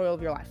understand the soil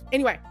of your life.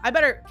 Anyway, I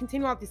better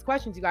continue on with these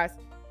questions, you guys.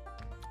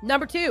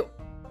 Number 2,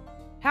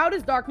 how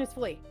does darkness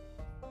flee?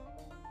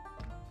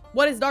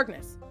 What is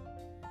darkness?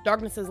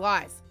 Darkness is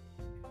lies.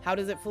 How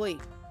does it flee?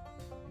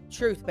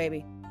 Truth,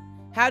 baby.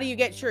 How do you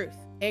get truth?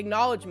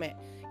 Acknowledgement.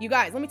 You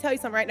guys, let me tell you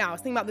something right now. I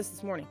was thinking about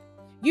this morning.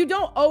 You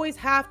don't always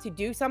have to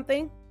do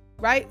something,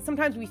 right?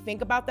 Sometimes we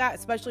think about that,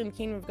 especially in the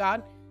kingdom of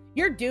God.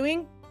 Your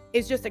doing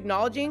is just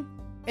acknowledging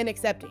and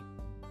accepting,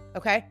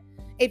 okay?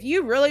 If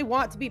you really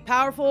want to be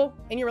powerful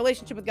in your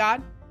relationship with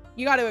God,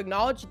 you got to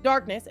acknowledge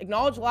darkness,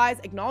 acknowledge lies,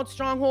 acknowledge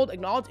stronghold,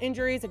 acknowledge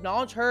injuries,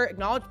 acknowledge hurt,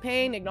 acknowledge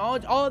pain,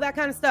 acknowledge all of that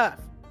kind of stuff.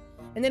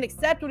 And then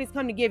accept what he's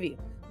come to give you.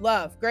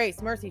 Love,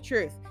 grace, mercy,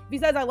 truth. If he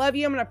says, I love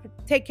you, I'm going to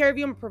take care of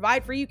you, I'm going to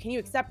provide for you, can you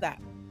accept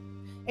that?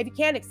 If you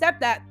can't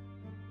accept that,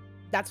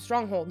 that's a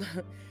stronghold,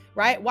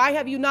 right? Why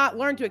have you not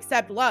learned to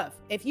accept love?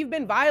 If you've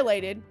been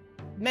violated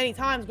many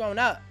times growing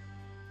up,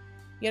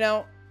 you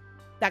know,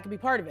 that could be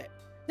part of it.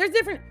 There's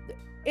different,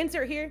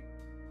 insert here.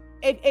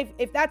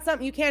 If that's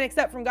something you can't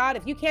accept from God,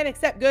 if you can't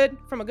accept good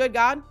from a good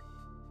God,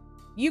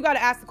 you got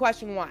to ask the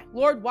question, why?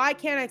 Lord, why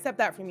can't I accept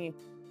that from you?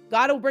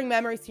 God will bring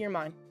memories to your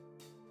mind.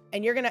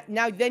 And you're going to,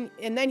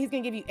 then he's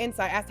going to give you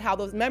insight as to how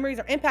those memories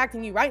are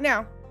impacting you right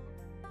now.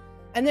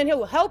 And then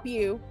he'll help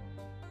you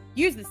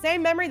use the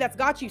same memory that's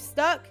got you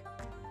stuck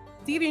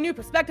to give you a new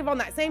perspective on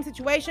that same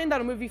situation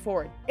that'll move you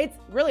forward. It's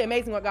really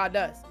amazing what God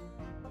does.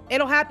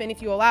 It'll happen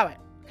if you allow it.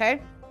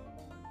 Okay.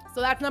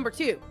 So that's number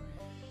 2.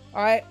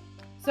 All right.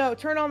 So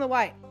turn on the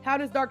light. How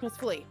does darkness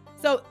flee?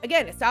 So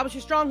again, establish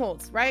your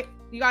strongholds, right?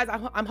 You guys,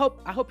 I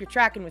hope you're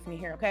tracking with me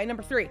here. Okay.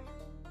 Number 3,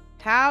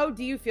 how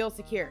do you feel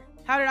secure?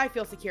 How did I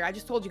feel secure? I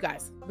just told you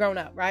guys growing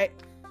up, right?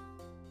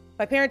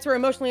 My parents were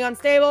emotionally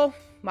unstable.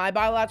 My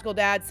biological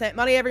dad sent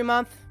money every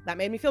month. That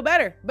made me feel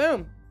better.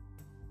 Boom.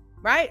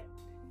 Right?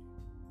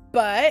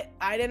 But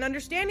I didn't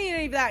understand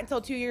any of that until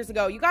 2 years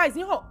ago. You guys,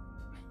 you know,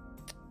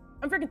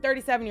 I'm freaking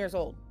 37 years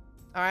old.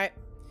 All right.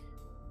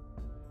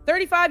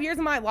 35 years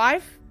of my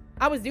life,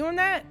 I was doing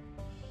that.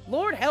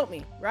 Lord help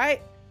me,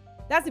 right?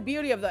 That's the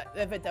beauty of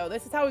it though.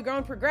 This is how we grow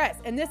and progress.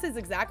 And this is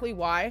exactly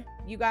why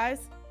you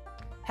guys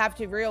have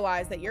to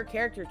realize that your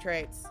character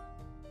traits,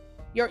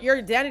 your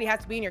identity has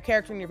to be in your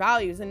character and your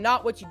values and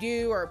not what you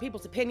do or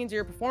people's opinions or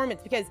your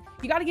performance, because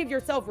you got to give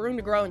yourself room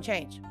to grow and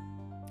change.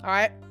 All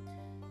right.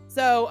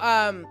 So,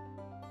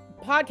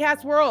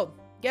 podcast world,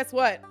 guess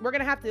what? We're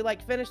going to have to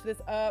like finish this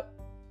up,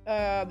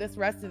 this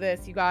rest of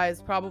this, you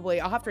guys,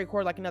 probably. I'll have to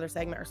record like another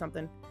segment or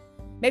something.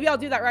 Maybe I'll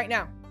do that right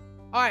now.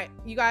 All right,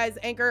 you guys,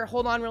 Anchor,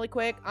 hold on really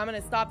quick. I'm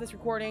going to stop this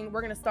recording.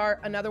 We're going to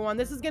start another one.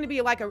 This is going to be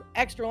like an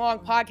extra long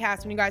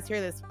podcast when you guys hear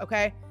this,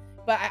 okay?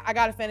 But I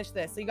got to finish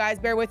this. So you guys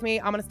bear with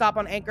me. I'm going to stop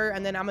on Anchor,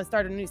 and then I'm going to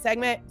start a new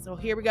segment. So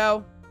here we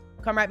go.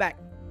 Come right back.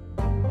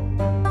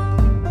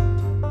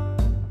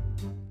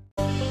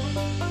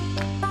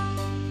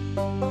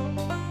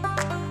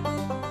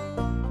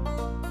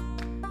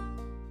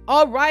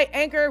 All right,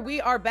 Anchor,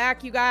 we are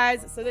back, you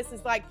guys. So this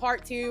is like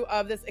part 2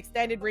 of this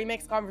extended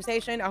remix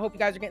conversation. I hope you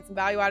guys are getting some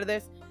value out of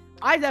this.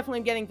 I definitely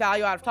am getting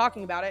value out of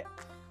talking about it.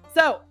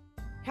 So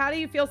how do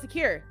you feel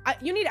secure?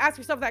 You need to ask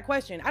yourself that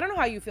question. I don't know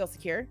how you feel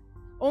secure.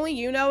 Only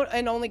you know,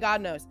 and only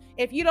God knows.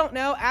 If you don't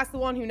know, ask the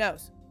one who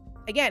knows.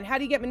 Again, how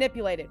do you get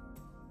manipulated?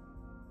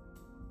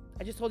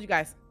 I just told you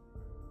guys.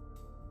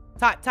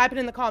 Type it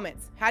in the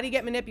comments. How do you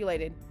get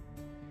manipulated?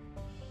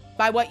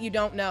 By what you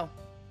don't know.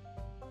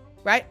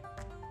 Right?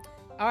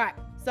 All right,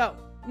 so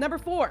number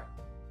 4,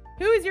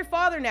 who is your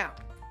father now?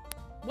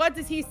 What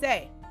does he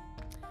say?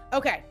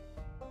 Okay,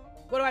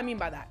 what do I mean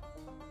by that?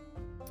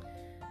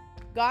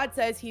 God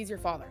says he's your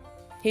father.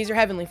 He's your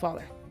heavenly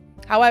father.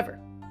 However,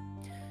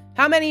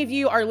 how many of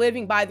you are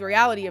living by the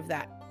reality of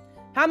that?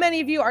 How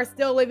many of you are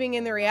still living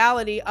in the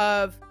reality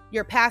of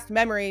your past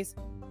memories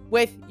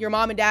with your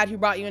mom and dad who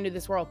brought you into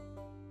this world?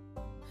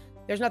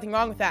 There's nothing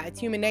wrong with that. It's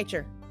human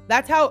nature.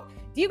 That's how...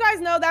 Do you guys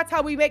know that's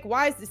how we make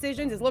wise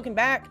decisions, is looking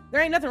back? There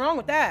ain't nothing wrong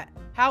with that.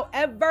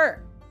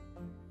 However,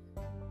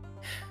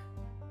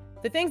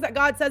 the things that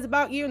God says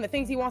about you and the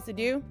things he wants to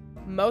do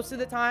most of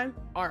the time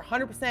are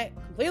 100%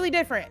 completely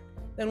different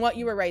than what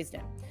you were raised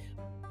in.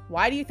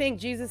 Why do you think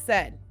Jesus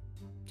said,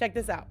 check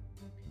this out.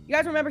 You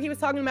guys remember he was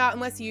talking about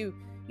unless you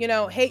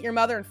hate your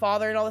mother and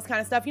father and all this kind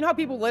of stuff. You know how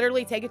people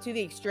literally take it to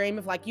the extreme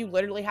of like, you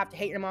literally have to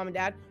hate your mom and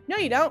dad? No,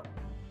 you don't.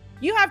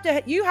 You have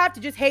to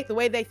just hate the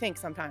way they think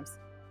sometimes.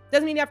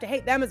 Doesn't mean you have to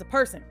hate them as a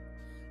person,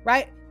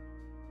 right?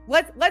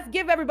 Let's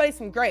give everybody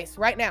some grace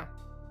right now,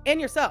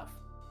 and yourself.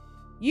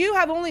 You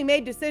have only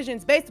made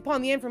decisions based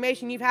upon the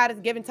information you've had at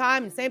a given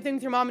time, and same thing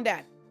with your mom and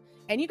dad.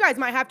 And you guys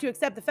might have to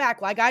accept the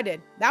fact, like I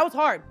did. That was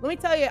hard. Let me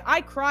tell you,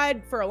 I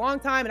cried for a long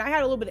time, and I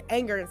had a little bit of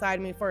anger inside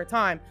of me for a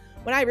time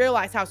when I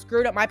realized how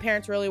screwed up my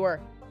parents really were.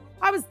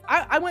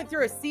 I went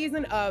through a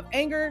season of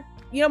anger.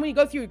 You know, when you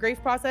go through a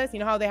grief process, you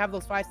know how they have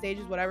those 5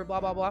 stages, whatever, blah,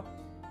 blah, blah.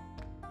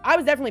 I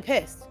was definitely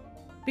pissed.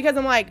 Because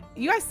I'm like,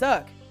 you guys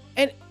suck.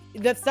 And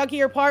the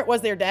suckier part was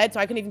they're dead, so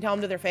I couldn't even tell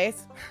them to their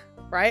face,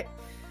 right?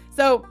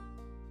 So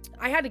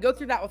I had to go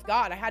through that with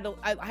God. I had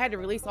to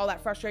release all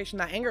that frustration,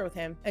 that anger with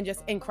him,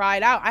 and cry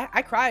it out.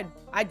 I cried.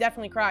 I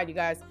definitely cried, you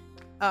guys,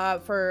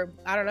 for,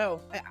 I don't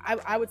know,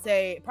 I would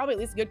say probably at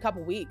least a good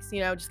couple weeks,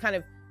 just kind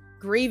of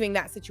grieving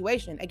that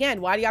situation.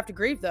 Again, why do you have to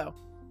grieve though?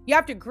 You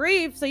have to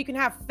grieve so you can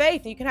have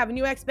faith and you can have a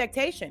new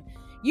expectation.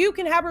 You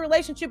can have a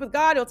relationship with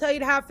God. He'll tell you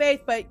to have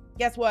faith, but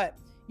guess what?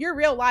 Your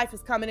real life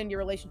is coming into your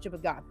relationship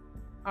with God.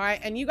 All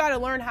right. And you got to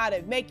learn how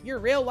to make your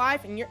real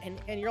life and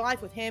your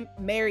life with him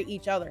marry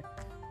each other.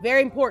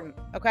 Very important.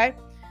 Okay.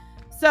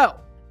 So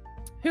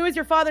who is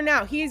your father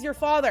now? He is your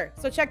father.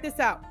 So check this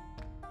out.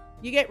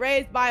 You get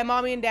raised by a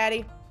mommy and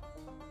daddy.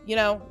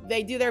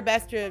 They do their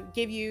best to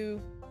give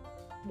you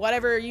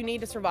whatever you need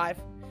to survive.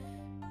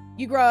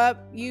 You grow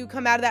up, you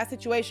come out of that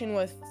situation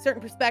with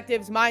certain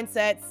perspectives,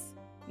 mindsets,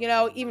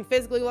 even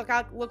physically look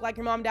like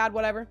your mom and dad,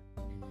 whatever.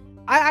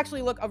 I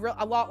actually look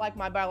a lot like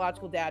my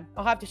biological dad.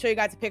 I'll have to show you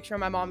guys a picture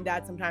of my mom and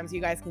dad sometimes so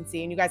you guys can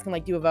see, and you guys can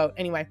do a vote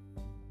anyway.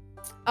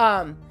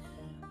 So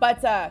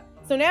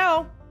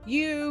now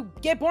you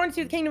get born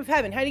into the kingdom of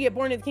heaven. How do you get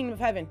born into the kingdom of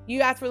heaven?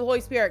 You ask for the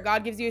Holy Spirit.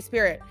 God gives you a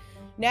spirit.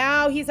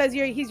 Now he says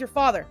he's your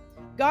father.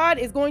 God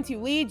is going to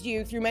lead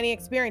you through many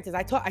experiences.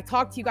 I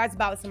talked to you guys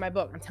about this in my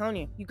book. I'm telling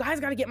you, you guys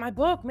got to get my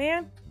book,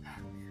 man.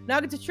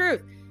 Nuggets of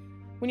truth.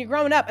 When you're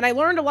growing up, and I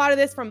learned a lot of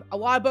this from a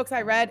lot of books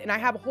I read, and I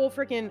have a whole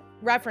freaking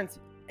reference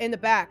in the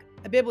back,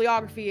 a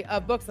bibliography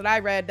of books that I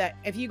read that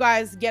if you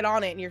guys get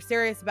on it and you're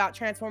serious about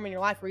transforming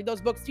your life, read those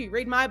books too.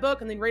 Read my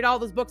book and then read all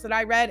those books that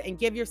I read and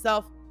give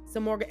yourself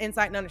some more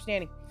insight and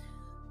understanding.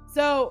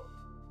 So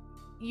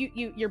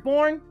you're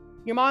born,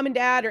 your mom and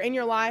dad are in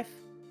your life,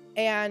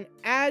 and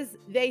as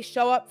they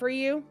show up for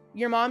you,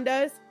 your mom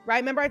does, right?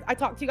 Remember I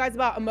talked to you guys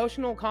about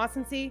emotional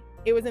constancy.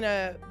 It was in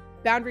a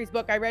boundaries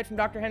book I read from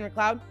Dr. Henry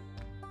Cloud.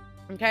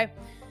 Okay.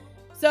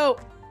 So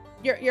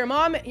your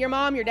mom,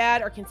 your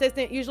dad are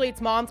consistent. Usually it's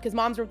moms, because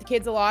moms are with the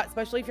kids a lot,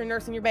 especially if you're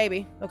nursing your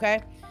baby.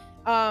 Okay.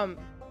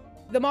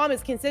 The mom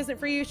is consistent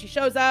for you. She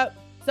shows up.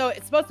 So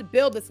it's supposed to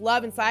build this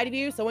love inside of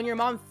you. So when your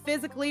mom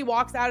physically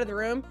walks out of the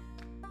room,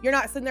 you're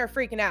not sitting there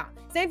freaking out.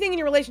 Same thing in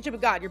your relationship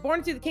with God. You're born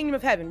into the kingdom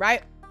of heaven,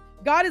 right?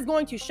 God is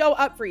going to show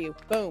up for you.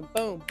 Boom,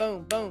 boom,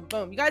 boom, boom,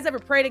 boom. You guys ever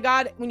pray to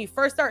God when you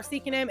first start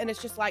seeking him and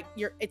it's just like,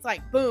 it's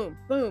like, boom,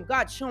 boom,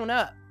 God's showing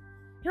up.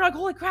 You're like,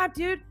 holy crap,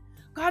 dude.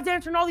 God's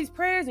answering all these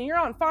prayers and you're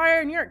on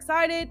fire and you're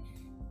excited.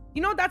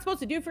 You know what that's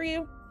supposed to do for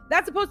you?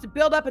 That's supposed to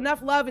build up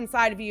enough love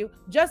inside of you,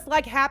 just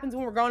like happens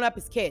when we're growing up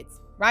as kids,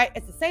 right?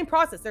 It's the same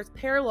process. There's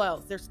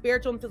parallels. There's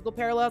spiritual and physical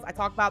parallels. I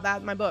talk about that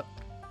in my book.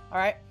 All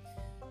right.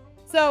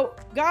 So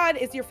God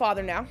is your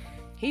father now.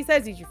 He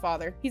says he's your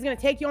father. He's going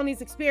to take you on these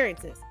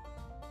experiences,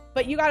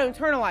 but you got to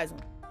internalize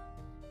them.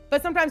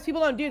 But sometimes people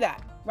don't do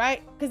that,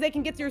 right? Because they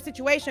can get through a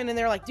situation and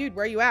they're like, dude,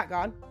 where are you at,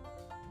 God?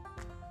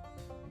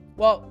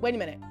 Well, wait a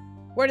minute.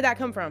 Where did that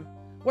come from?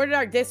 Where did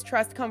our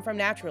distrust come from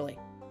naturally,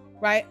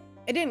 right?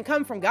 It didn't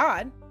come from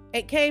God.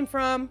 It came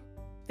from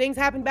things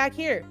happened back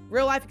here.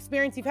 Real life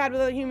experience you've had with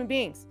other human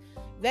beings.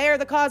 They are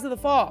the cause of the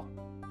fall,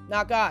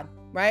 not God.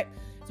 right?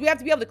 So we have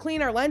to be able to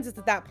clean our lenses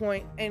at that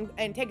point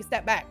and take a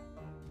step back.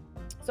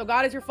 So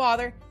God is your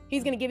Father.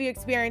 He's going to give you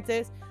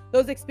experiences.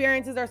 Those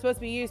experiences are supposed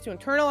to be used to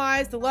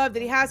internalize the love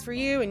that he has for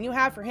you and you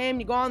have for him.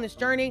 You go on this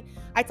journey.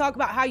 I talk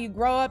about how you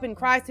grow up in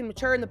Christ and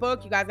mature in the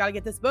book. You guys got to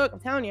get this book. I'm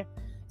telling you.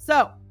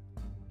 So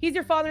he's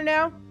your Father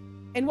now.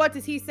 And what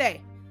does he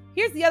say?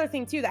 Here's the other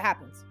thing too that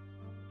happens.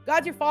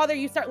 God's your Father.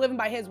 You start living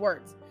by his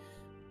words.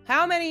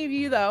 How many of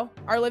you, though,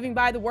 are living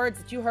by the words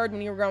that you heard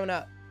when you were growing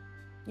up?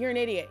 You're an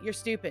idiot. You're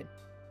stupid.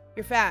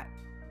 You're fat.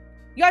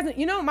 You guys,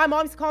 you know what my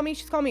mom used to call me?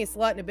 She's called me a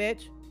slut and a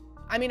bitch.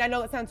 I mean, I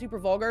know that sounds super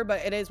vulgar,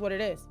 but it is what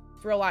it is.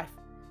 It's real life.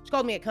 She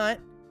called me a cunt.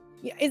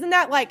 Yeah, isn't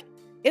that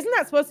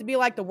supposed to be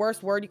like the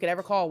worst word you could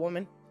ever call a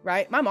woman,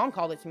 right? My mom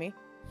called it to me.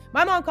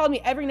 My mom called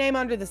me every name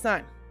under the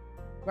sun,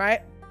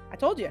 right? I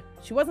told you,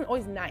 she wasn't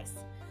always nice,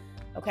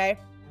 okay?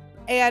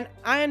 And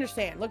I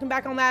understand. Looking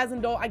back on that as an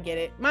adult, I get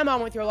it. My mom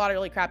went through a lot of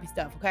really crappy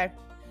stuff, okay?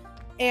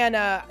 And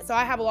so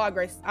I have a lot of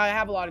grace. I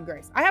have a lot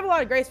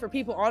of grace for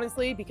people,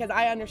 honestly, because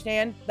I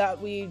understand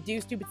that we do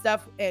stupid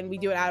stuff and we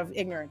do it out of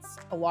ignorance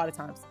a lot of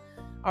times.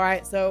 All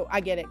right, so I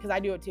get it because I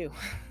do it too.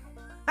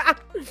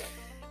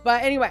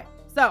 But anyway,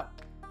 so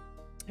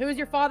who is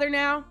your Father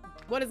now?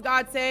 What does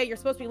God say? You're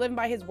supposed to be living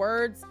by his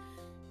words,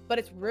 but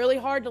it's really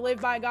hard to live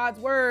by God's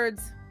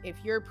words if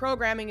your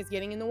programming is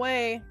getting in the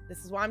way.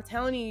 This is why I'm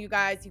telling you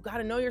guys, you got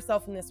to know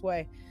yourself in this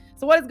way.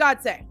 So what does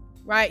God say?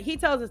 Right? He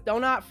tells us, do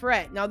not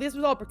fret. Now, this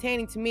was all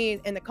pertaining to me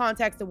in the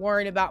context of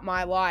worrying about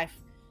my life.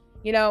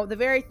 You know, the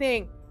very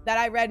thing that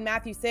I read in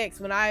Matthew 6,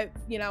 when I,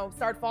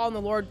 started following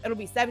the Lord, it'll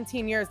be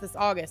 17 years this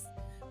August.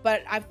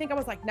 But I think I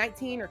was like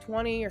 19 or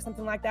 20 or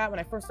something like that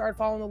when I first started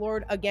following the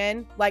Lord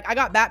again. Like, I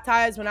got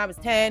baptized when I was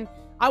 10.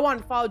 I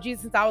wanted to follow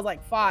Jesus since I was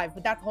like 5,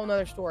 but that's a whole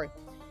nother story.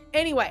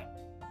 Anyway,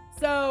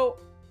 so,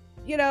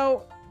 he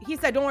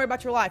said, don't worry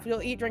about your life.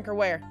 You'll eat, drink, or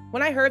wear.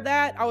 When I heard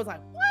that, I was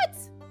like, what?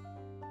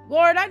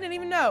 Lord, I didn't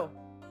even know.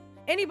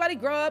 Anybody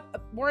grow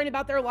up worrying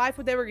about their life,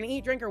 what they were going to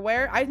eat, drink, or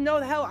wear? I know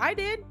the hell I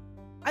did.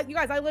 You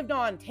guys, I lived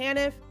on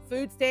TANF,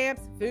 food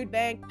stamps, food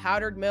bank,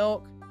 powdered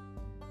milk.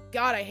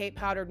 God, I hate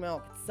powdered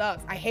milk. It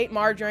sucks. I hate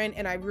margarine,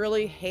 and I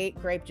really hate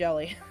grape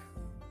jelly.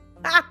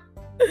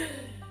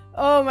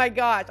 Oh my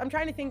gosh. I'm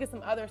trying to think of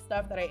some other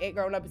stuff that I ate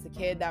growing up as a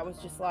kid that was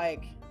just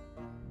like,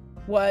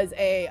 was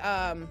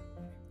a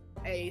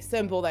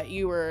symbol that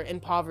you were in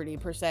poverty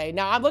per se.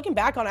 Now I'm looking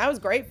back on it, I was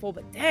grateful,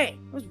 but dang,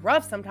 it was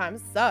rough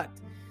sometimes. It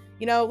sucked.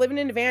 Living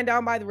in a van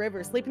down by the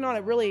river, sleeping on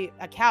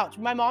a couch.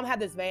 My mom had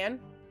this van.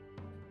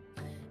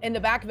 In the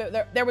back of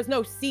it, there was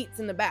no seats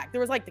in the back.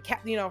 There was like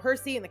her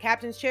seat and the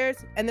captain's chairs,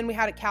 and then we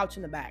had a couch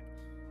in the back.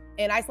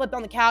 And I slept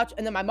on the couch,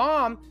 and then my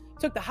mom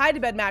took the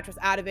hide-to-bed mattress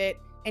out of it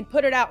and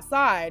put it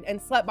outside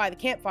and slept by the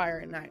campfire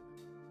at night,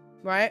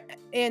 right?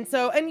 And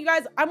you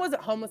guys, I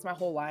wasn't homeless my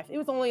whole life. It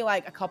was only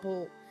like a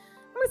couple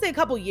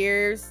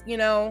years,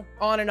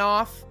 on and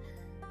off,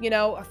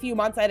 a few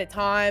months at a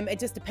time. It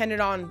just depended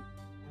on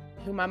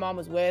who my mom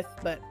was with,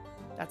 but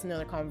that's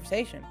another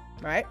conversation,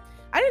 right?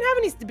 I didn't have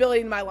any stability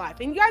in my life.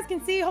 And you guys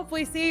can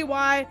hopefully see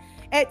why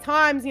at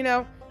times,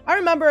 I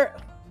remember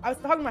I was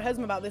talking to my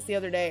husband about this the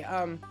other day.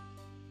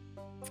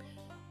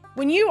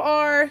 When you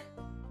are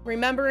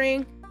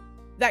remembering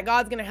that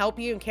God's going to help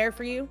you and care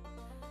for you,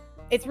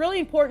 it's really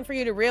important for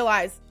you to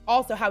realize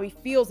also how he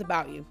feels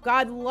about you.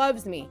 God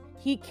loves me.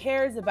 He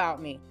cares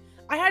about me.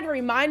 I had to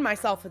remind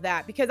myself of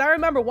that because I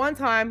remember one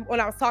time when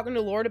I was talking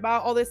to the Lord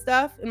about all this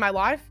stuff in my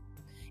life,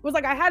 it was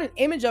like I had an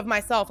image of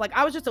myself. Like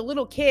I was just a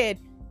little kid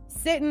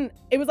sitting,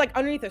 it was like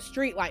underneath a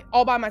street light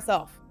all by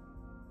myself,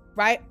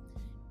 right?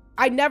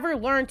 I never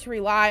learned to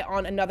rely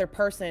on another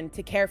person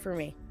to care for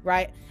me,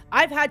 right?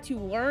 I've had to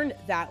learn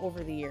that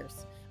over the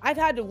years. I've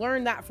had to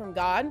learn that from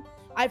God.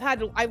 I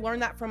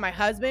learned that from my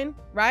husband,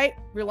 right?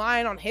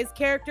 Relying on his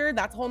character.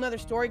 That's a whole nother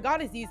story.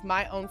 God has used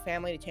my own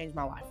family to change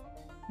my life.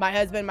 My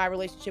husband, my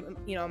relationship,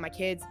 my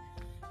kids.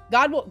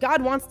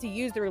 God wants to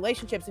use the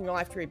relationships in your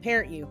life to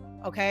reparent you,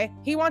 okay?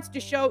 He wants to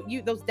show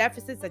you those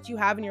deficits that you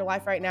have in your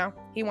life right now.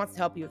 He wants to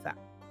help you with that.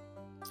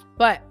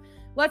 But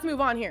let's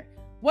move on here.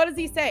 What does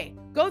he say?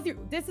 Go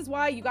through. This is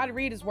why you got to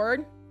read his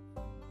word.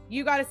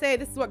 You got to say,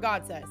 this is what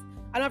God says.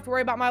 I don't have to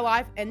worry about my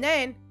life. And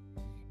then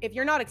if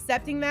you're not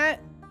accepting that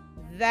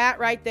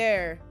right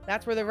there,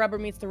 that's where the rubber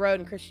meets the road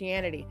in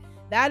Christianity.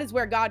 That is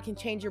where God can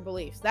change your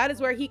beliefs. That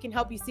is where he can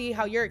help you see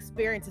how your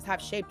experiences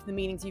have shaped the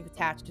meanings you've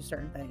attached to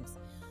certain things.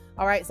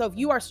 All right. So if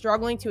you are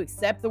struggling to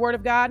accept the word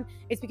of God,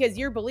 it's because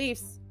your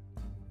beliefs,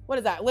 what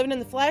is that? Living in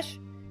the flesh?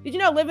 Did you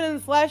know living in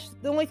the flesh,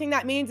 the only thing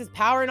that means is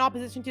power in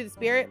opposition to the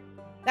spirit?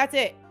 That's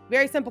it.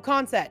 Very simple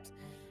concept.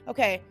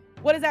 Okay.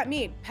 What does that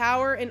mean?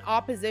 Power in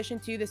opposition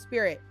to the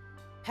spirit.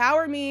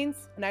 Power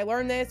means, and I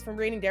learned this from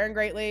reading Darren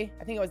Greatley.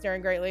 I think it was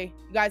Darren Greatley.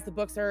 You guys, the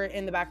books are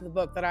in the back of the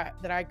book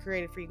that I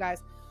created for you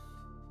guys.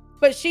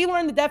 But she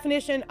learned the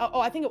definition.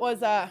 I think it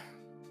was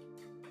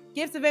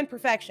Gifts of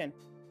Imperfection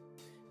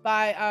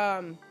by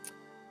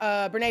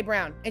Brene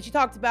Brown. And she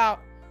talked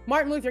about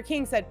Martin Luther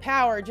King said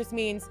power just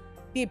means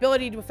the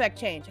ability to affect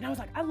change. And I was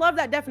like, I love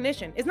that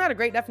definition. Isn't that a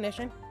great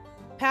definition?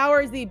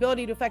 Power is the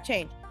ability to affect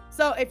change.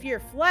 So if your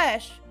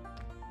flesh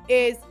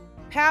is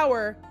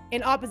power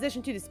in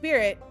opposition to the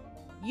Spirit,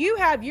 you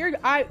have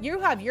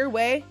your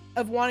way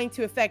of wanting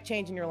to affect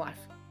change in your life,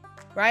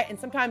 right? And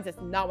sometimes it's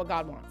not what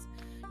God wants.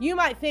 You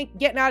might think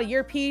getting out of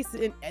your peace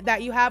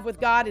that you have with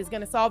God is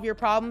going to solve your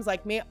problems.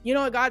 Like me, you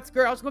know what, God,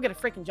 screw it, I'll just go get a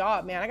freaking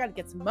job, man. I got to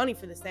get some money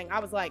for this thing. I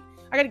was like,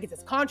 I got to get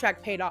this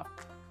contract paid off.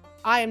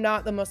 I am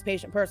not the most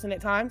patient person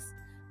at times.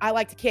 I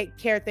like to take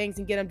care of things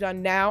and get them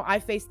done now. I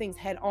face things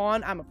head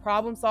on. I'm a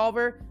problem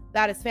solver.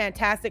 That is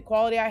fantastic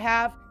quality I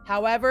have.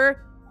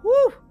 However,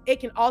 it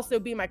can also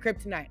be my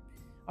kryptonite.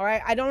 All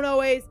right. I'm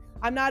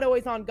not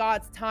always on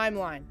God's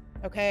timeline.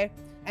 Okay.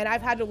 And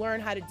I've had to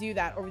learn how to do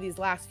that over these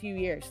last few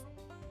years.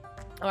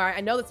 All right.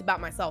 I know that's about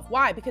myself.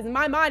 Why? Because in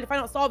my mind, if I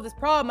don't solve this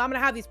problem, I'm going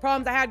to have these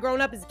problems I had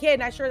growing up as a kid.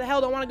 And I sure the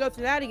hell don't want to go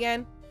through that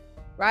again.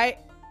 Right.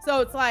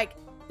 So it's like,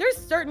 there's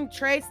certain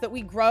traits that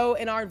we grow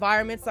in our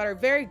environments that are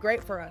very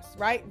great for us,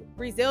 right?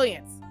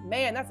 Resilience.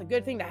 Man, that's a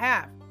good thing to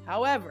have.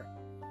 However,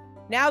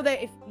 now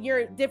that if you're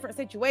in different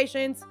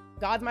situations,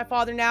 God's my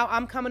father now,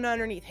 I'm coming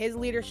underneath his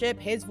leadership,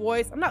 his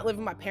voice. I'm not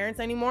living with my parents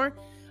anymore.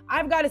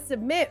 I've got to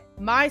submit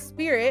my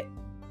spirit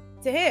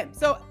to him.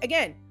 So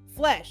again,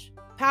 flesh,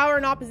 power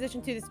in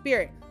opposition to the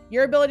Spirit.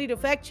 Your ability to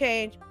affect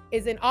change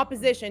is in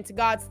opposition to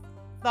God's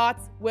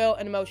thoughts, will,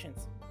 and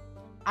emotions.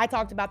 I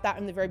talked about that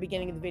in the very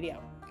beginning of the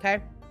video,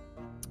 okay?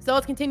 So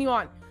let's continue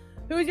on.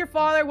 Who is your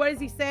father? What does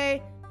he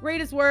say?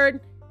 Read his word.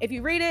 If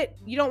you read it,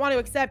 you don't want to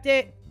accept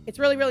it, it's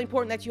really, really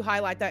important that you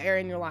highlight that area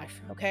in your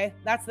life, okay?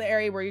 That's the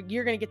area where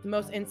you're going to get the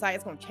most insight.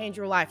 It's going to change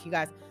your life, you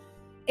guys.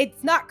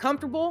 It's not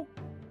comfortable,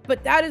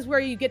 but that is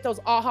where you get those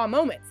aha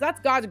moments. That's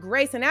God's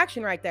grace in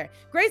action right there.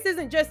 Grace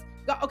isn't just,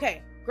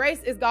 okay,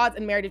 grace is God's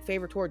unmerited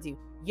favor towards you.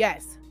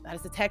 Yes, that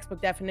is the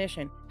textbook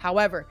definition.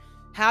 However,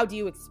 how do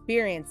you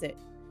experience it?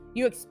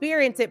 You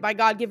experience it by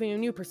God giving you a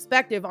new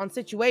perspective on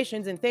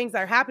situations and things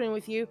that are happening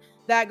with you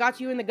that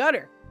got you in the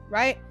gutter,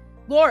 right?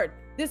 Lord,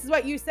 this is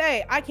what you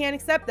say. I can't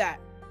accept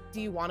that.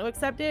 Do you want to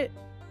accept it?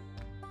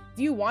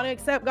 Do you want to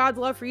accept God's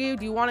love for you?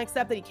 Do you want to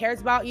accept that he cares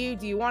about you?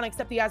 Do you want to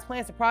accept that he has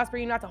plans to prosper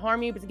you, not to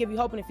harm you, but to give you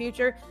hope in the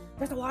future?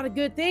 There's a lot of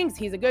good things.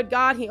 He's a good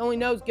God. He only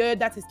knows good.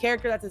 That's his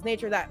character. That's his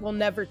nature. That will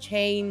never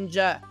change.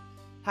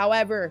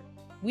 However,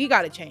 we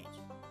got to change,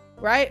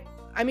 right?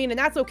 I mean, and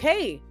that's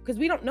okay because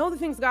we don't know the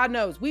things God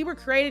knows. We were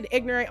created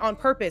ignorant on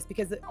purpose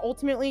because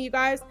ultimately, you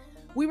guys,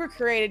 we were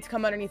created to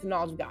come underneath the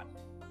knowledge of God.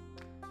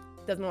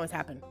 Doesn't always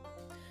happen.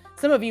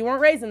 Some of you weren't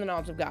raised in the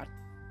knowledge of God.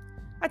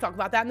 I talk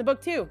about that in the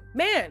book too.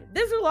 Man,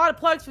 there's a lot of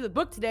plugs for the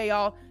book today,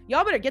 y'all.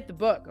 Y'all better get the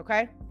book,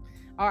 okay?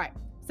 All right,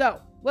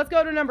 so let's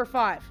go to number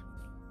 5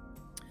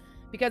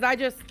 because I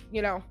just,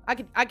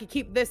 I could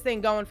keep this thing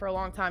going for a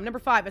long time. Number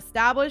 5,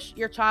 establish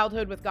your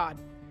childhood with God.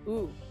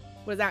 Ooh,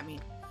 what does that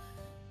mean?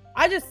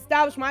 I just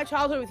established my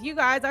childhood with you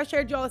guys. I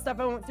shared you all the stuff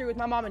I went through with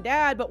my mom and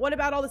dad, but what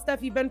about all the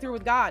stuff you've been through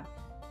with God?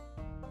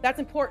 That's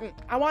important.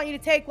 I want you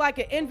to take like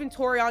an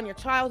inventory on your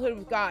childhood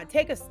with God.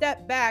 Take a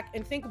step back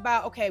and think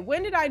about, okay,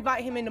 when did I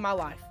invite him into my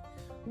life?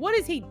 What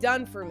has he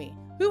done for me?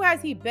 Who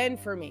has he been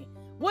for me?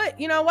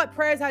 What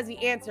prayers has he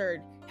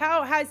answered?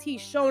 How has he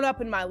shown up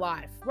in my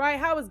life, right?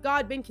 How has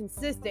God been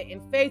consistent and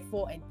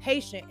faithful and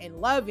patient and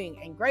loving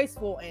and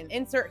graceful and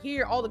insert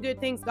here all the good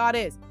things God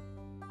is?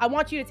 I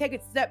want you to take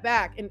a step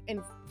back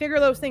and figure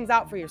those things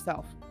out for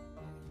yourself.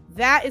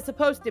 That is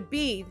supposed to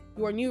be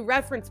your new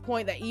reference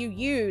point that you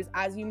use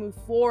as you move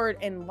forward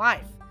in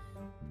life.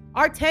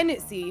 Our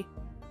tendency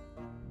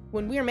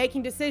when we are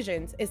making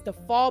decisions is to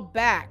fall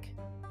back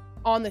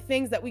on the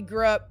things that we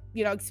grew up,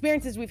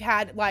 experiences we've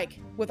had like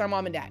with our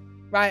mom and dad,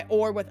 right?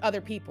 Or with other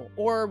people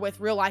or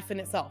with real life in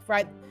itself,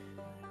 right?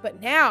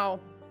 But now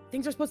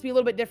things are supposed to be a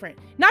little bit different.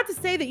 Not to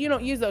say that you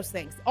don't use those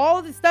things. All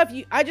of the stuff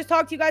I just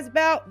talked to you guys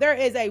about, there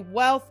is a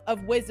wealth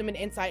of wisdom and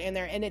insight in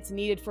there, and it's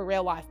needed for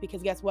real life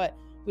because guess what?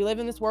 We live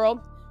in this world.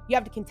 You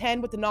have to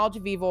contend with the knowledge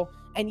of evil,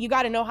 and you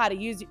got to know how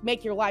to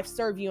make your life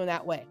serve you in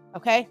that way,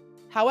 okay?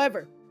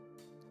 However,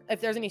 if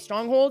there's any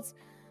strongholds,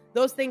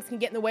 those things can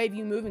get in the way of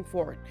you moving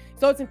forward.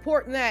 So it's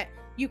important that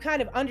you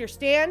kind of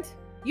understand.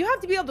 You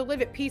have to be able to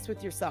live at peace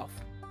with yourself,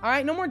 all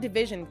right? No more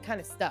division kind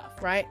of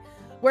stuff, right?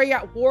 Where you're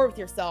at war with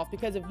yourself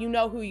because of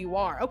who you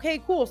are. Okay,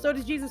 cool. So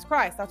does Jesus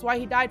Christ. That's why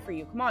he died for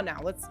you. Come on now.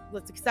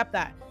 Let's accept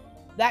that.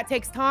 That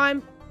takes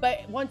time,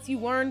 but once you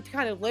learn to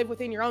kind of live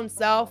within your own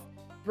self,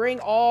 bring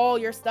all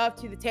your stuff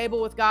to the table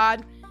with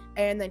God,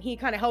 and then he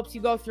kind of helps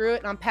you go through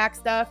it and unpack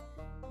stuff.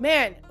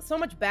 Man, so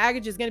much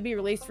baggage is going to be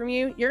released from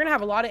you. You're going to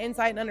have a lot of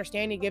insight and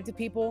understanding to give to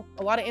people,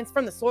 a lot of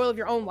from the soil of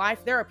your own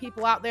life. There are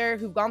people out there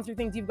who've gone through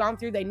things you've gone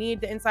through. They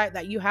need the insight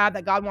that you have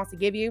that God wants to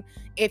give you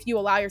if you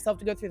allow yourself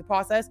to go through the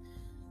process.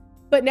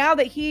 But now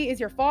that he is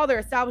your father,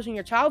 establishing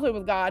your childhood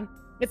with God,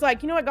 it's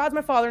like, God's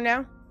my father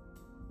now.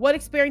 What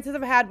experiences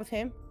have I had with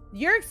him?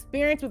 Your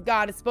experience with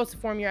God is supposed to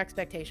form your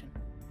expectation.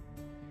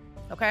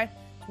 Okay?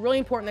 It's really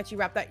important that you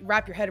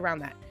wrap your head around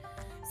that.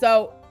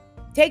 So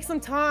take some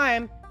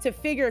time to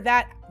figure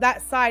that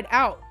side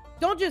out.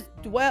 Don't just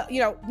dwell,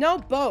 know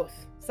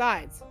both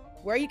sides,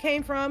 where you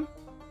came from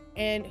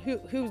and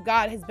who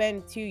God has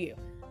been to you.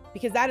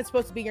 because that is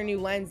supposed to be your new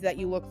lens that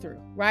you look through,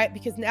 right?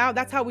 Because now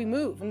that's how we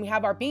move and we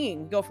have our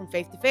being. We go from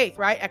faith to faith,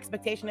 right?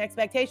 Expectation to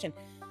expectation.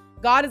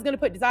 God is going to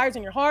put desires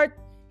in your heart.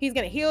 He's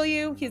going to heal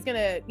you. He's going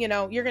to,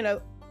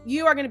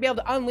 you are going to be able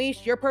to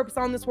unleash your purpose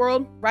on this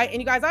world, right?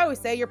 And you guys, I always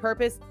say your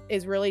purpose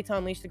is really to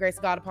unleash the grace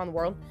of God upon the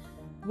world.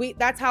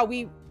 That's how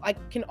we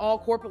can all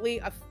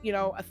corporately,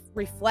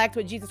 reflect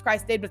what Jesus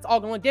Christ did, but it's all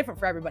going to look different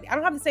for everybody. I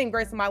don't have the same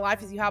grace in my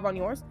life as you have on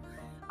yours.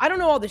 I don't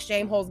know all the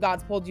shame holes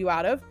God's pulled you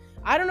out of.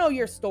 I don't know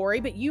your story,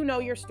 but you know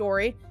your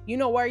story. You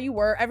know where you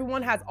were.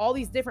 Everyone has all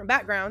these different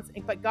backgrounds,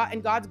 but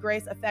God's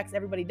grace affects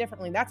everybody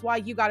differently. That's why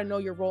you got to know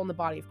your role in the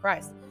body of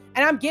Christ.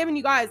 And I'm giving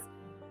you guys,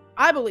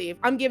 I believe,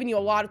 I'm giving you a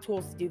lot of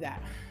tools to do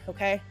that.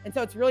 Okay. And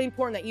so it's really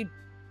important that you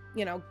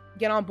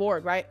get on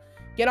board, right?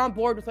 Get on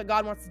board with what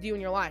God wants to do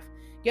in your life.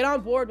 Get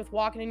on board with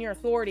walking in your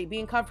authority,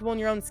 being comfortable in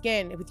your own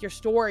skin, with your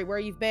story, where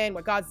you've been,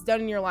 what God's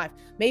done in your life.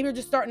 Maybe you're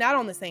just starting out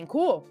on this thing.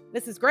 Cool.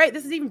 This is great.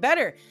 This is even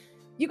better.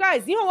 You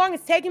guys, you know how long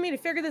it's taken me to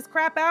figure this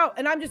crap out?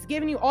 And I'm just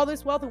giving you all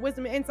this wealth of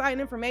wisdom, and insight,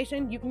 and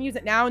information. You can use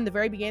it now in the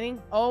very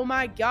beginning. Oh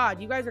my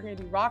God. You guys are going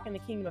to be rocking the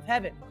kingdom of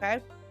heaven.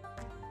 Okay.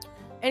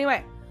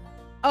 Anyway.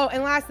 Oh,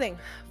 and last thing,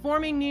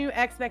 forming new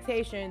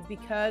expectations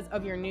because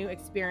of your new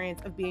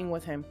experience of being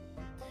with him.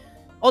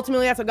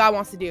 Ultimately, that's what God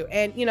wants to do.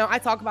 And, I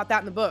talk about that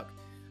in the book.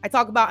 I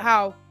talk about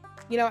how,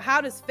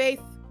 how does faith,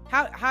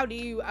 how do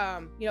you,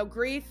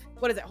 grief,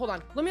 what is it? Hold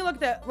on. Let me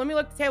look at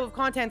the table of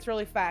contents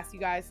really fast, you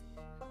guys.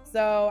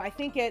 So I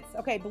think it's,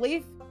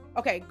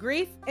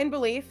 grief and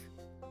belief,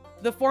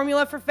 the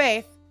formula for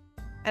faith.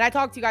 And I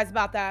talked to you guys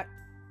about that.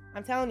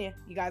 I'm telling you,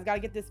 you guys got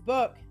to get this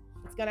book.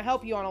 It's going to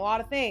help you on a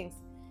lot of things.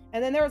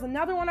 And then there was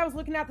another one I was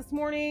looking at this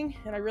morning,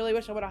 and I really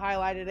wish I would have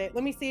highlighted it.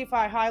 Let me see if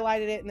I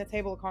highlighted it in the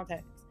table of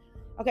contents.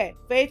 Okay,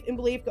 faith and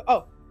belief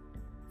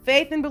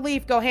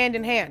go hand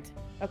in hand.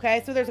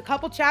 Okay, so there's a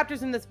couple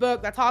chapters in this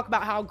book that talk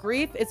about how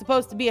grief is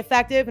supposed to be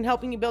effective in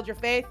helping you build your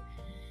faith.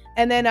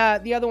 And then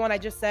the other one I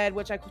just said,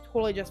 which I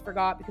totally just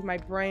forgot because my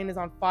brain is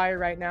on fire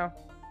right now.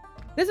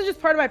 This is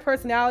just part of my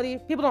personality.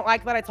 People don't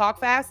like that I talk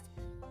fast,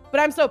 but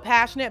I'm so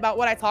passionate about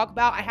what I talk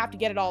about, I have to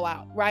get it all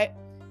out, right?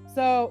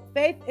 So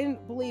faith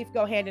and belief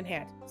go hand in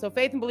hand.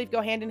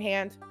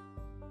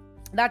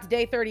 That's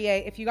day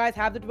 38. If you guys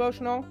have the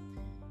devotional.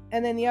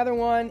 And then the other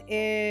one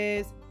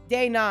is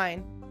day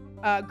 9,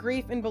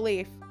 grief and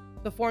belief,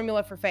 the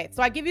formula for faith.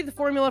 So I give you the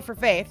formula for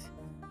faith,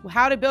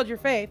 how to build your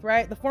faith,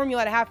 right? The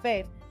formula to have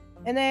faith.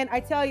 And then I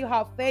tell you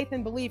how faith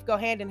and belief go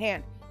hand in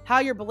hand,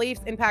 how your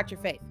beliefs impact your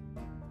faith.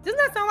 Doesn't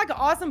that sound like an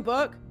awesome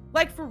book?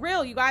 Like, for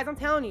real, you guys, I'm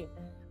telling you,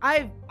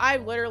 I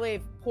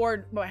literally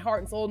poured my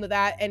heart and soul into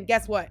that. And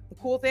guess what? The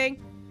cool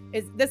thing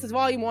is this is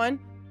volume 1.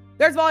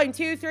 There's volume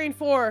 2, 3, and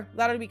 4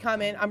 that'll be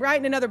coming. I'm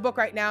writing another book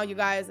right now, you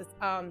guys. It's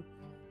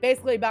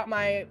basically about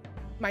my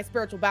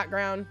spiritual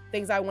background,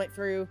 things I went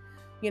through,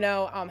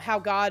 how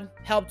God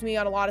helped me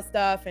on a lot of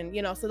stuff. And,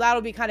 so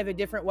that'll be kind of a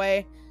different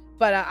way.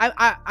 But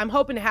I'm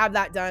hoping to have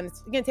that done.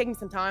 It's going to take me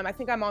some time. I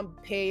think I'm on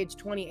page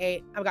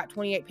 28. I've got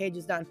 28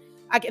 pages done.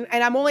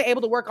 And I'm only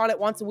able to work on it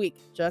once a week,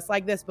 just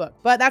like this book.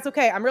 But that's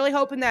okay. I'm really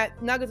hoping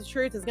that Nuggets of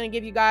Truth is going to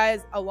give you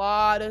guys a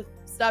lot of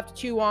stuff to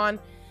chew on.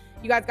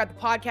 You guys got the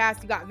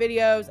podcast, you got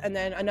videos, and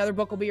then another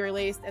book will be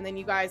released, and then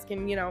you guys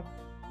can,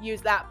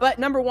 use that. But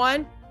number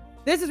 1,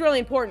 this is really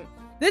important.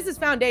 This is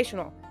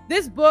foundational.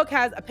 This book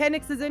has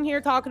appendixes in here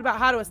talking about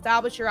how to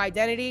establish your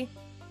identity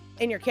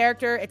and your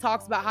character. It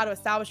talks about how to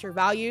establish your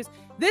values.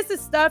 This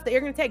is stuff that you're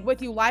going to take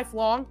with you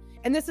lifelong.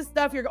 And this is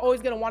stuff you're always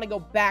going to want to go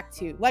back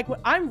to. Like, when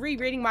I'm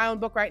rereading my own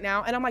book right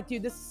now, and I'm like,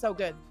 dude, this is so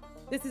good.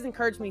 This has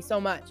encouraged me so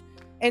much.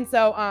 And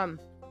so,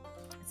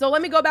 so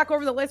let me go back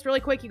over the list really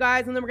quick, you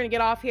guys, and then we're going to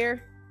get off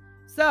here.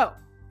 So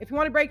if you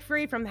want to break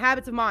free from the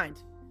habits of mind,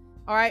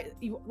 all right,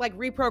 you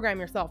reprogram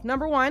yourself.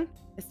 Number 1,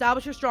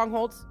 establish your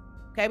strongholds.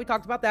 Okay. We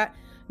talked about that.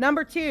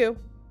 Number 2,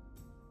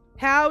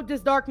 how does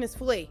darkness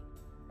flee?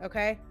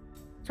 Okay.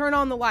 Turn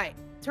on the light,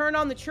 turn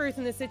on the truth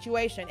in this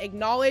situation,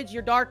 acknowledge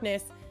your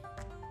darkness.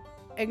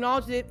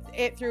 Acknowledge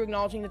it through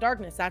acknowledging the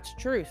darkness. That's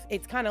truth.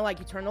 It's kind of like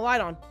you turn the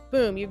light on.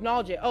 Boom, you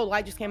acknowledge it. Oh,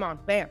 light just came on.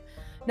 Bam.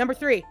 Number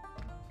 3,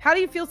 how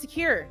do you feel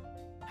secure?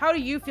 How do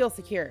you feel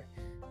secure?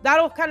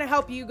 That'll kind of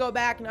help you go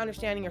back and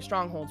understanding your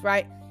strongholds,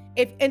 right?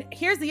 And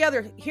here's the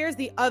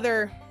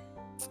other,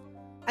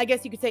 I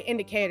guess you could say,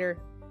 indicator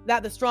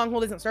that the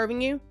stronghold isn't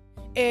serving you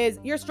is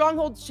your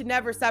stronghold should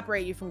never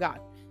separate you from God.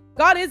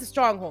 God is a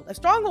stronghold. A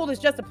stronghold is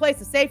just a place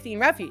of safety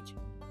and refuge.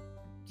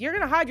 You're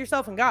going to hide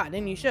yourself in God,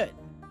 and you should.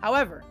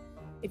 However,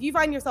 if you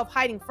find yourself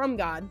hiding from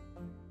God,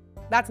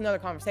 that's another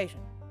conversation,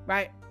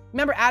 right?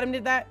 Remember Adam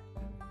did that?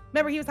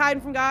 Remember he was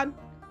hiding from God?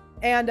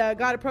 And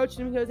God approached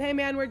him and goes, hey,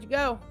 man, where'd you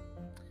go?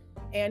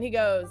 And he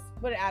goes,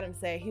 what did Adam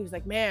say? He was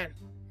like, man,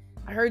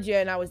 I heard you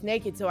and I was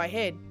naked, so I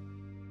hid.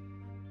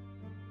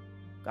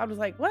 God was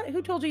like, what?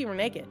 Who told you you were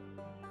naked?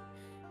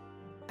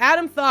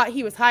 Adam thought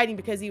he was hiding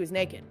because he was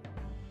naked.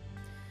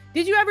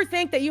 Did you ever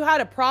think that you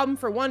had a problem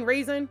for one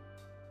reason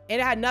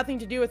and it had nothing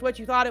to do with what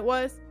you thought it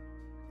was?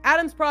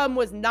 Adam's problem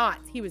was not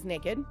he was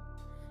naked.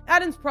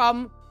 Adam's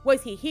problem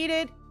was he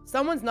heeded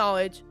someone's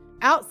knowledge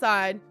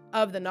outside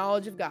of the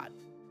knowledge of God.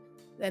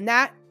 And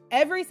that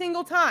every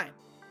single time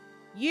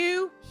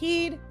you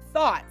heed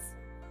thoughts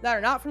that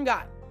are not from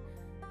God,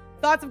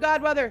 thoughts of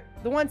God, whether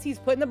the ones he's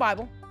put in the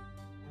Bible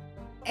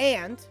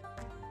and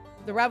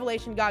the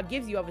revelation God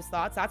gives you of his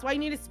thoughts. That's why you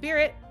need a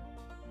spirit.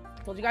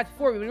 I told you guys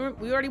before,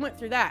 we already went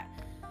through that.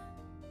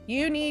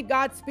 You need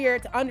God's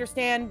spirit to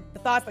understand the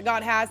thoughts that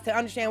God has, to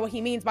understand what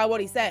he means by what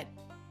he said.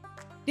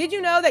 Did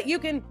you know that you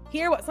can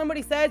hear what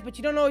somebody says, but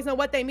you don't always know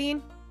what they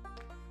mean?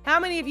 How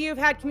many of you have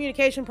had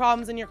communication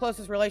problems in your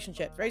closest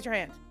relationships? Raise your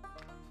hand.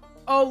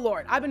 Oh,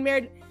 Lord. I've been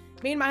married,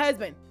 me and my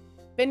husband,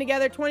 been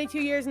together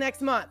 22 years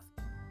next month.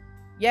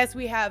 Yes,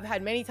 we have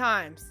had many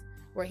times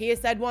where he has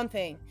said one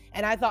thing,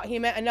 and I thought he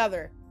meant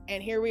another,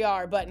 and here we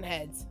are butting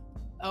heads.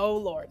 Oh,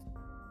 Lord.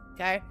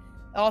 Okay?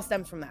 It all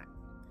stems from that.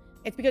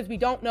 It's because we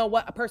don't know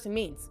what a person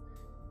means.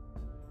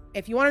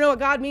 If you want to know what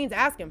God means,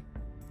 ask him.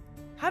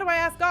 How do I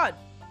ask God?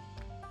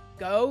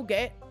 Go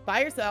get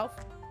by yourself.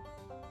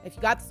 If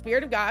you got the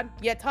Spirit of God,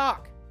 you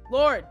talk.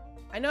 Lord,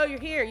 I know you're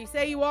here. You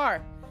say you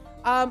are.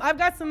 I've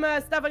got some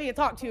stuff I need to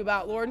talk to you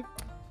about, Lord.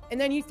 And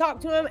then you talk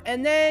to him,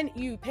 and then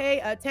you pay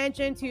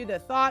attention to the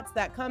thoughts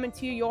that come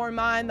into your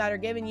mind that are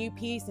giving you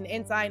peace and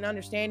insight and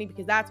understanding,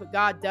 because that's what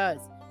God does.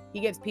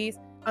 He gives peace,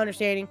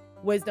 understanding,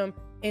 wisdom,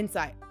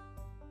 insight.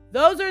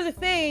 Those are the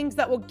things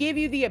that will give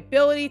you the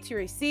ability to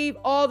receive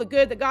all the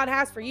good that God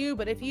has for you.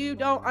 But if you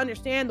don't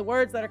understand the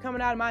words that are coming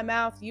out of my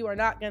mouth, you are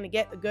not going to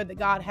get the good that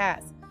God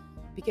has,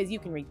 because you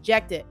can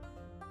reject it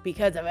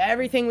because of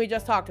everything we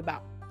just talked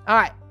about. All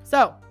right.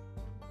 So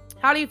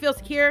how do you feel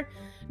secure?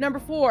 Number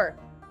 4,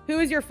 who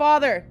is your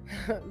father?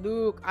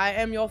 Luke, I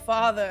am your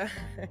father.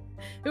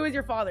 Who is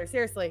your father?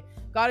 Seriously,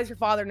 God is your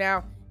father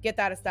now. Get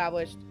that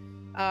established.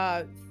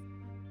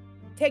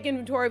 Take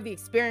inventory of the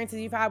experiences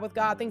you've had with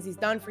God, things he's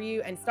done for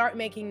you, and start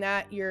making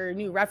that your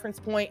new reference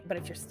point. But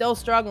if you're still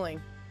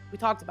struggling, we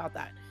talked about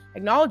that.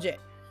 Acknowledge it.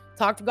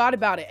 Talk to God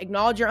about it.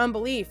 Acknowledge your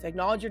unbelief.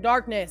 Acknowledge your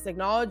darkness.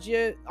 Acknowledge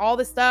all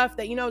the stuff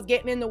that you know is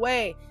getting in the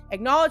way.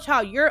 Acknowledge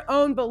how your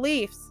own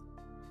beliefs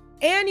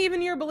and even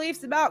your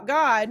beliefs about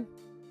God,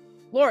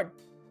 Lord,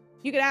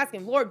 you could ask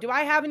him, Lord, do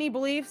I have any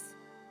beliefs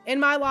in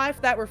my life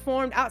that were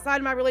formed outside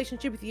of my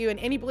relationship with you, and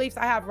any beliefs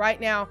I have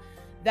right now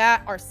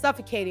that are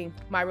suffocating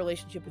my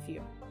relationship with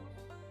you?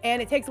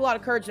 And it takes a lot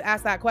of courage to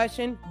ask that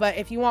question, but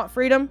if you want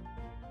freedom,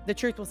 the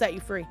truth will set you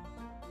free.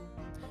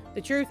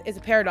 The truth is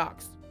a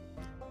paradox.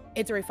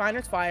 It's a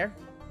refiner's fire.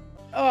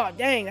 Oh,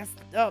 dang,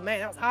 oh man,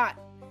 that was hot.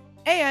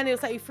 And it'll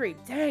set you free.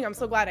 Dang, I'm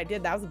so glad I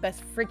did that. That was the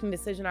best freaking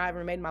decision I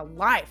ever made in my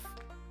life.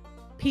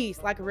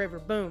 Peace like a river,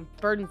 boom,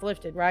 burdens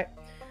lifted, right?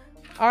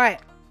 All right,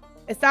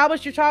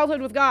 establish your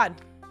childhood with God.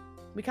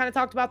 We kind of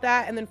talked about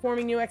that, and then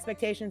forming new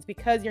expectations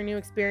because your new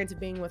experience of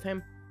being with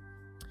him.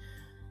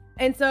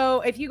 And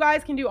so if you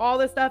guys can do all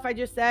this stuff I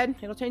just said,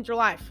 it'll change your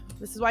life.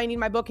 This is why you need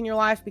my book in your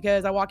life,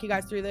 because I walk you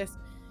guys through this.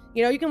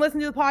 You know, you can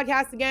listen to the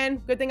podcast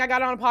again. Good thing I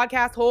got on a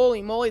podcast.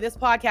 Holy moly, this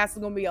podcast is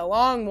going to be a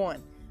long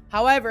one.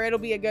 However, it'll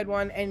be a good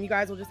one, and you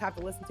guys will just have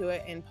to listen to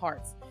it in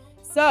parts.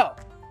 So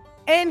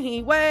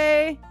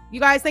anyway, you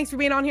guys, thanks for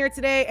being on here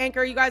today.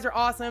 Anchor, you guys are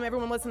awesome.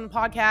 Everyone listening to the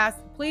podcast,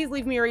 please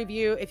leave me a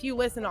review. If you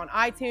listen on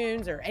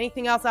iTunes or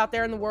anything else out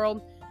there in the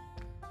world,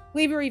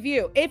 leave a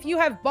review. If you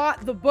have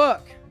bought the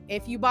book,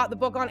 if you bought the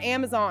book on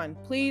Amazon,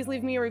 please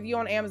leave me a review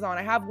on Amazon.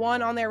 I have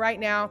one on there right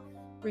now.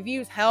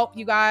 Reviews help,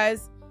 you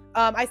guys.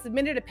 I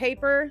submitted a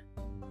paper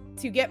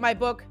to get my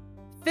book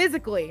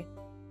physically,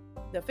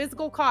 the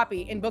physical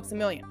copy, in Books A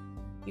Million.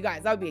 You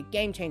guys, that would be a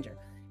game changer.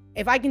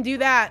 If I can do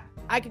that,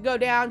 I could go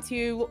down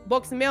to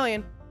Books A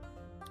Million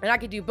and I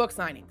could do book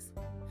signings.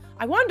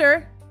 I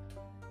wonder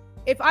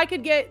if I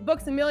could get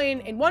Books A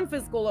Million in one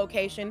physical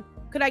location,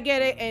 could I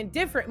get it in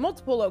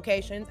multiple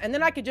locations? And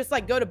then I could just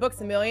like go to Books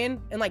A Million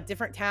in like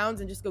different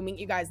towns and just go meet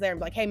you guys there and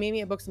be like, hey, meet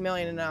me at Books A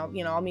Million, and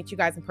I'll meet you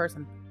guys in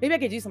person. Maybe I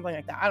could do something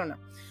like that. I don't know.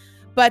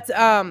 But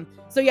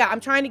so yeah, I'm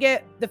trying to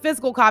get the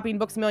physical copy in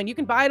Books A Million. You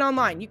can buy it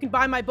online. You can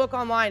buy my book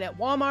online at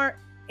Walmart,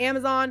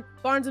 Amazon,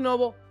 Barnes &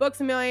 Noble,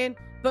 Books A Million.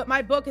 But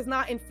my book is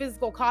not in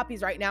physical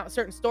copies right now at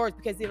certain stores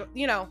because,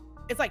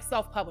 it's like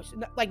self-published.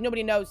 Like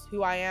nobody knows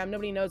who I am.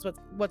 Nobody knows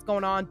what's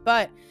going on.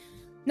 But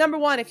number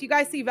one, if you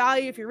guys see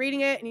value, if you're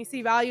reading it and you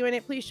see value in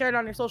it, please share it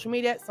on your social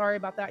media. Sorry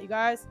about that, you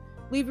guys.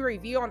 Leave a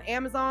review on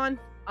Amazon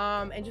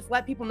and just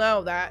let people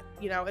know that,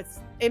 it's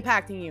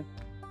impacting you.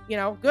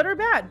 Good or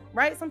bad,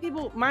 right? Some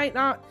people might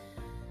not,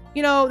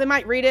 they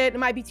might read it. It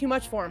might be too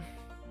much for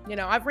them.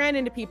 I've ran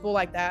into people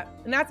like that,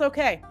 and that's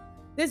okay.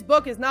 This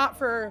book is not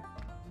for,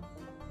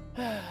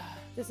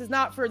 this is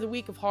not for the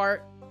weak of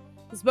heart.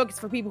 This book is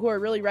for people who are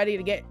really ready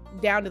to get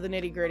down to the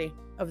nitty gritty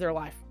of their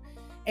life.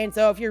 And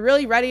so if you're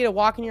really ready to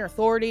walk in your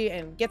authority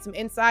and get some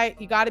insight,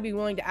 you got to be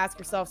willing to ask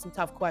yourself some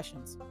tough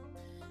questions.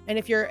 And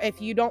if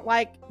you don't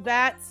like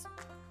that,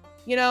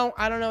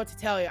 I don't know what to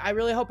tell you. I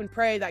really hope and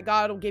pray that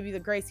God will give you the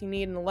grace you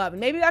need and the love. And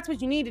maybe that's what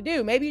you need to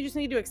do. Maybe you just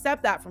need to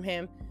accept that from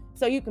him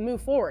so you can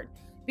move forward,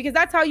 because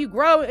that's how you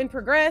grow and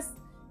progress.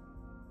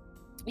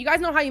 You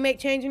guys know how you make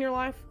change in your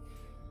life?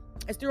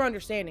 It's through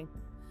understanding.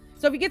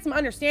 So if you get some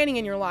understanding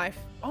in your life,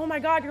 oh my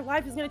God, your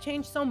life is going to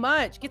change so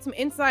much. Get some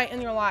insight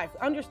in your life.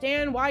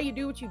 Understand why you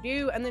do what you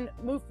do, and then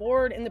move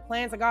forward in the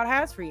plans that God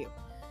has for you.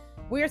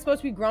 We are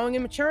supposed to be growing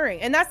and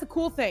maturing. And that's the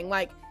cool thing.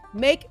 Like,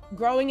 make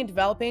growing and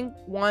developing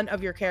one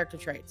of your character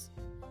traits.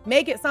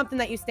 Make it something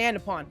that you stand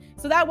upon.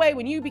 So that way,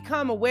 when you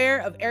become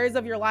aware of areas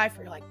of your life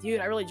where you're like, dude,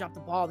 I really dropped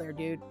the ball there,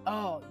 dude.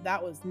 Oh,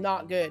 that was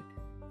not good.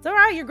 It's all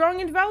right. You're growing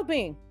and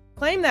developing.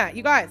 Claim that.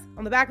 You guys,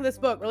 on the back of this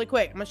book, really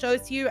quick, I'm gonna show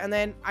this to you, and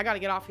then I gotta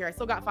get off here. I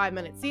still got 5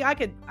 minutes. See, I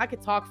could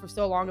talk for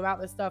so long about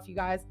this stuff, you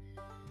guys.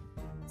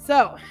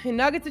 So, in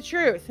Nuggets of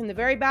Truth, in the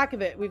very back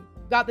of it, we've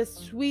got this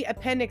sweet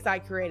appendix I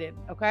created,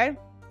 okay?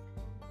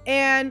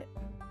 And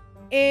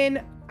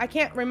I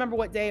can't remember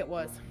what day it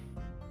was.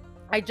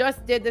 I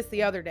just did this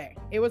the other day.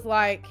 It was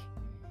like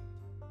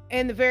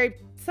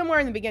somewhere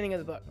in the beginning of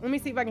the book. Let me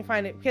see if I can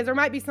find it, because there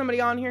might be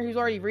somebody on here who's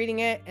already reading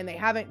it and they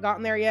haven't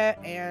gotten there yet,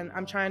 and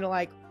I'm trying to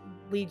like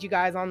lead you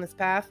guys on this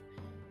path.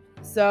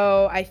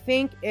 So I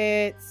think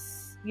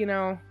it's,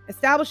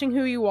 establishing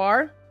who you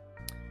are.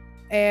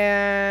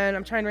 And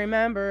I'm trying to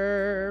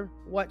remember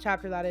what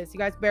chapter that is. You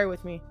guys bear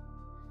with me.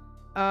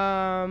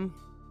 I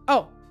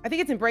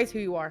think it's embrace who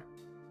you are.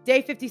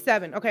 Day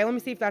 57. Okay, let me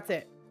see if that's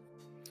it.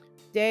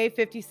 Day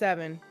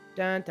 57.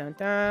 Dun, dun,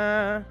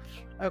 dun.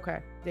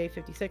 Okay, day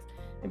 56.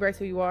 Embrace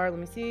who you are. Let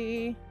me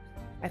see.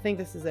 I think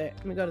this is it.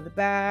 Let me go to the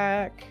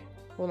back.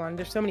 Hold on.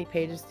 There's so many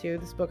pages too.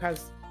 This book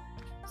has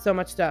so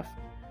much stuff.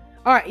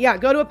 All right, yeah,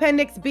 go to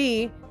Appendix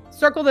B.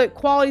 Circle the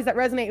qualities that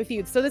resonate with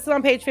you. So this is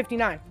on page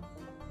 59.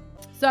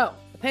 So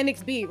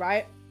Appendix B,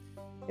 right?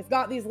 It's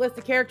got these lists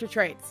of character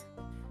traits.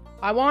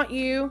 I want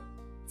you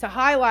to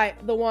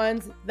highlight the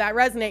ones that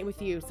resonate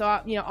with you. So,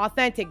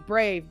 authentic,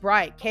 brave,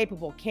 bright,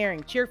 capable,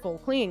 caring, cheerful,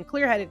 clean,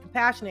 clear-headed,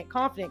 compassionate,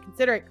 confident,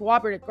 considerate,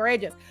 cooperative,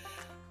 courageous.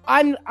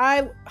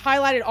 I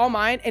highlighted all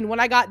mine, and when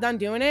I got done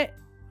doing it,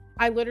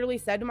 I literally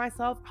said to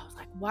myself, I was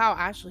like, wow,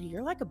 Ashley,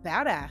 you're like a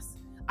badass.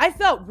 I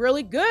felt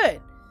really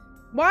good.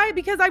 Why?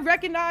 Because I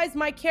recognized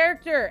my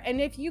character. And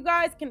if you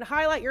guys can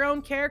highlight your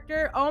own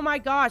character, oh my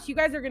gosh, you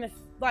guys are going to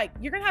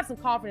you're going to have some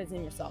confidence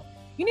in yourself.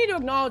 You need to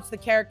acknowledge the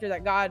character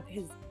that God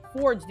has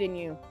forged in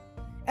you.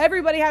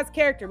 Everybody has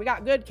character. We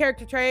got good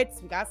character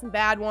traits. We got some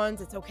bad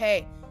ones. It's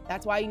okay.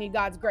 That's why you need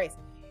God's grace.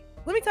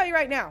 Let me tell you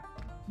right now,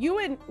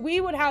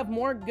 we would have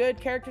more good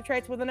character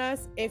traits within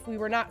us if we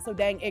were not so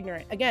dang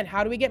ignorant. Again,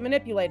 how do we get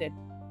manipulated?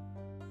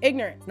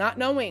 Ignorance, not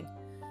knowing.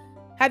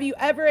 Have you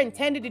ever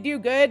intended to do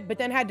good, but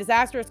then had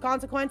disastrous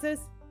consequences?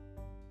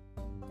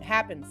 It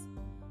happens.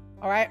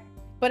 All right.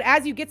 But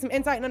as you get some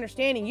insight and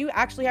understanding, you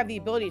actually have the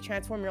ability to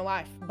transform your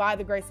life by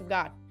the grace of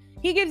God.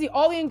 He gives you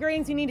all the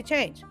ingredients you need to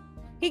change.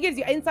 He gives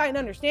you insight and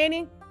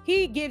understanding.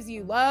 He gives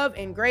you love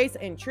and grace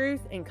and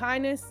truth and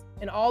kindness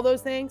and all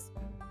those things.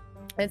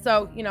 And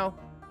so,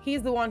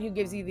 he's the one who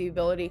gives you the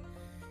ability.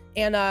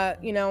 And,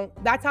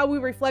 that's how we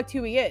reflect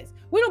who he is.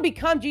 We don't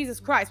become Jesus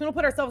Christ. We don't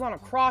put ourselves on a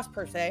cross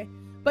per se,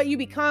 but you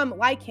become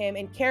like him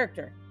in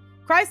character.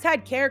 Christ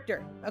had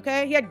character,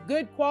 okay? He had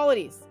good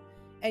qualities,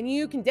 and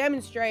you can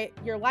demonstrate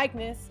your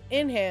likeness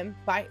in him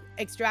by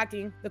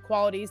extracting the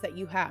qualities that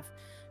you have.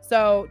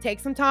 So take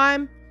some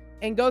time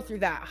and go through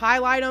that.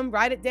 Highlight them,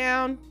 write it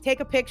down, take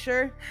a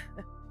picture,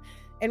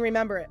 and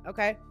remember it,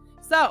 okay?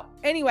 So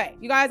anyway,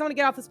 you guys, I want to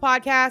get off this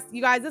podcast.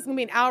 You guys, this is going to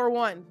be an hour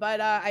one,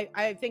 but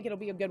I think it'll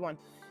be a good one.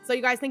 So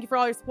you guys, thank you for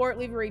all your support.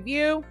 Leave a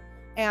review,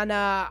 and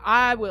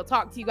I will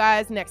talk to you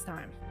guys next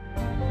time.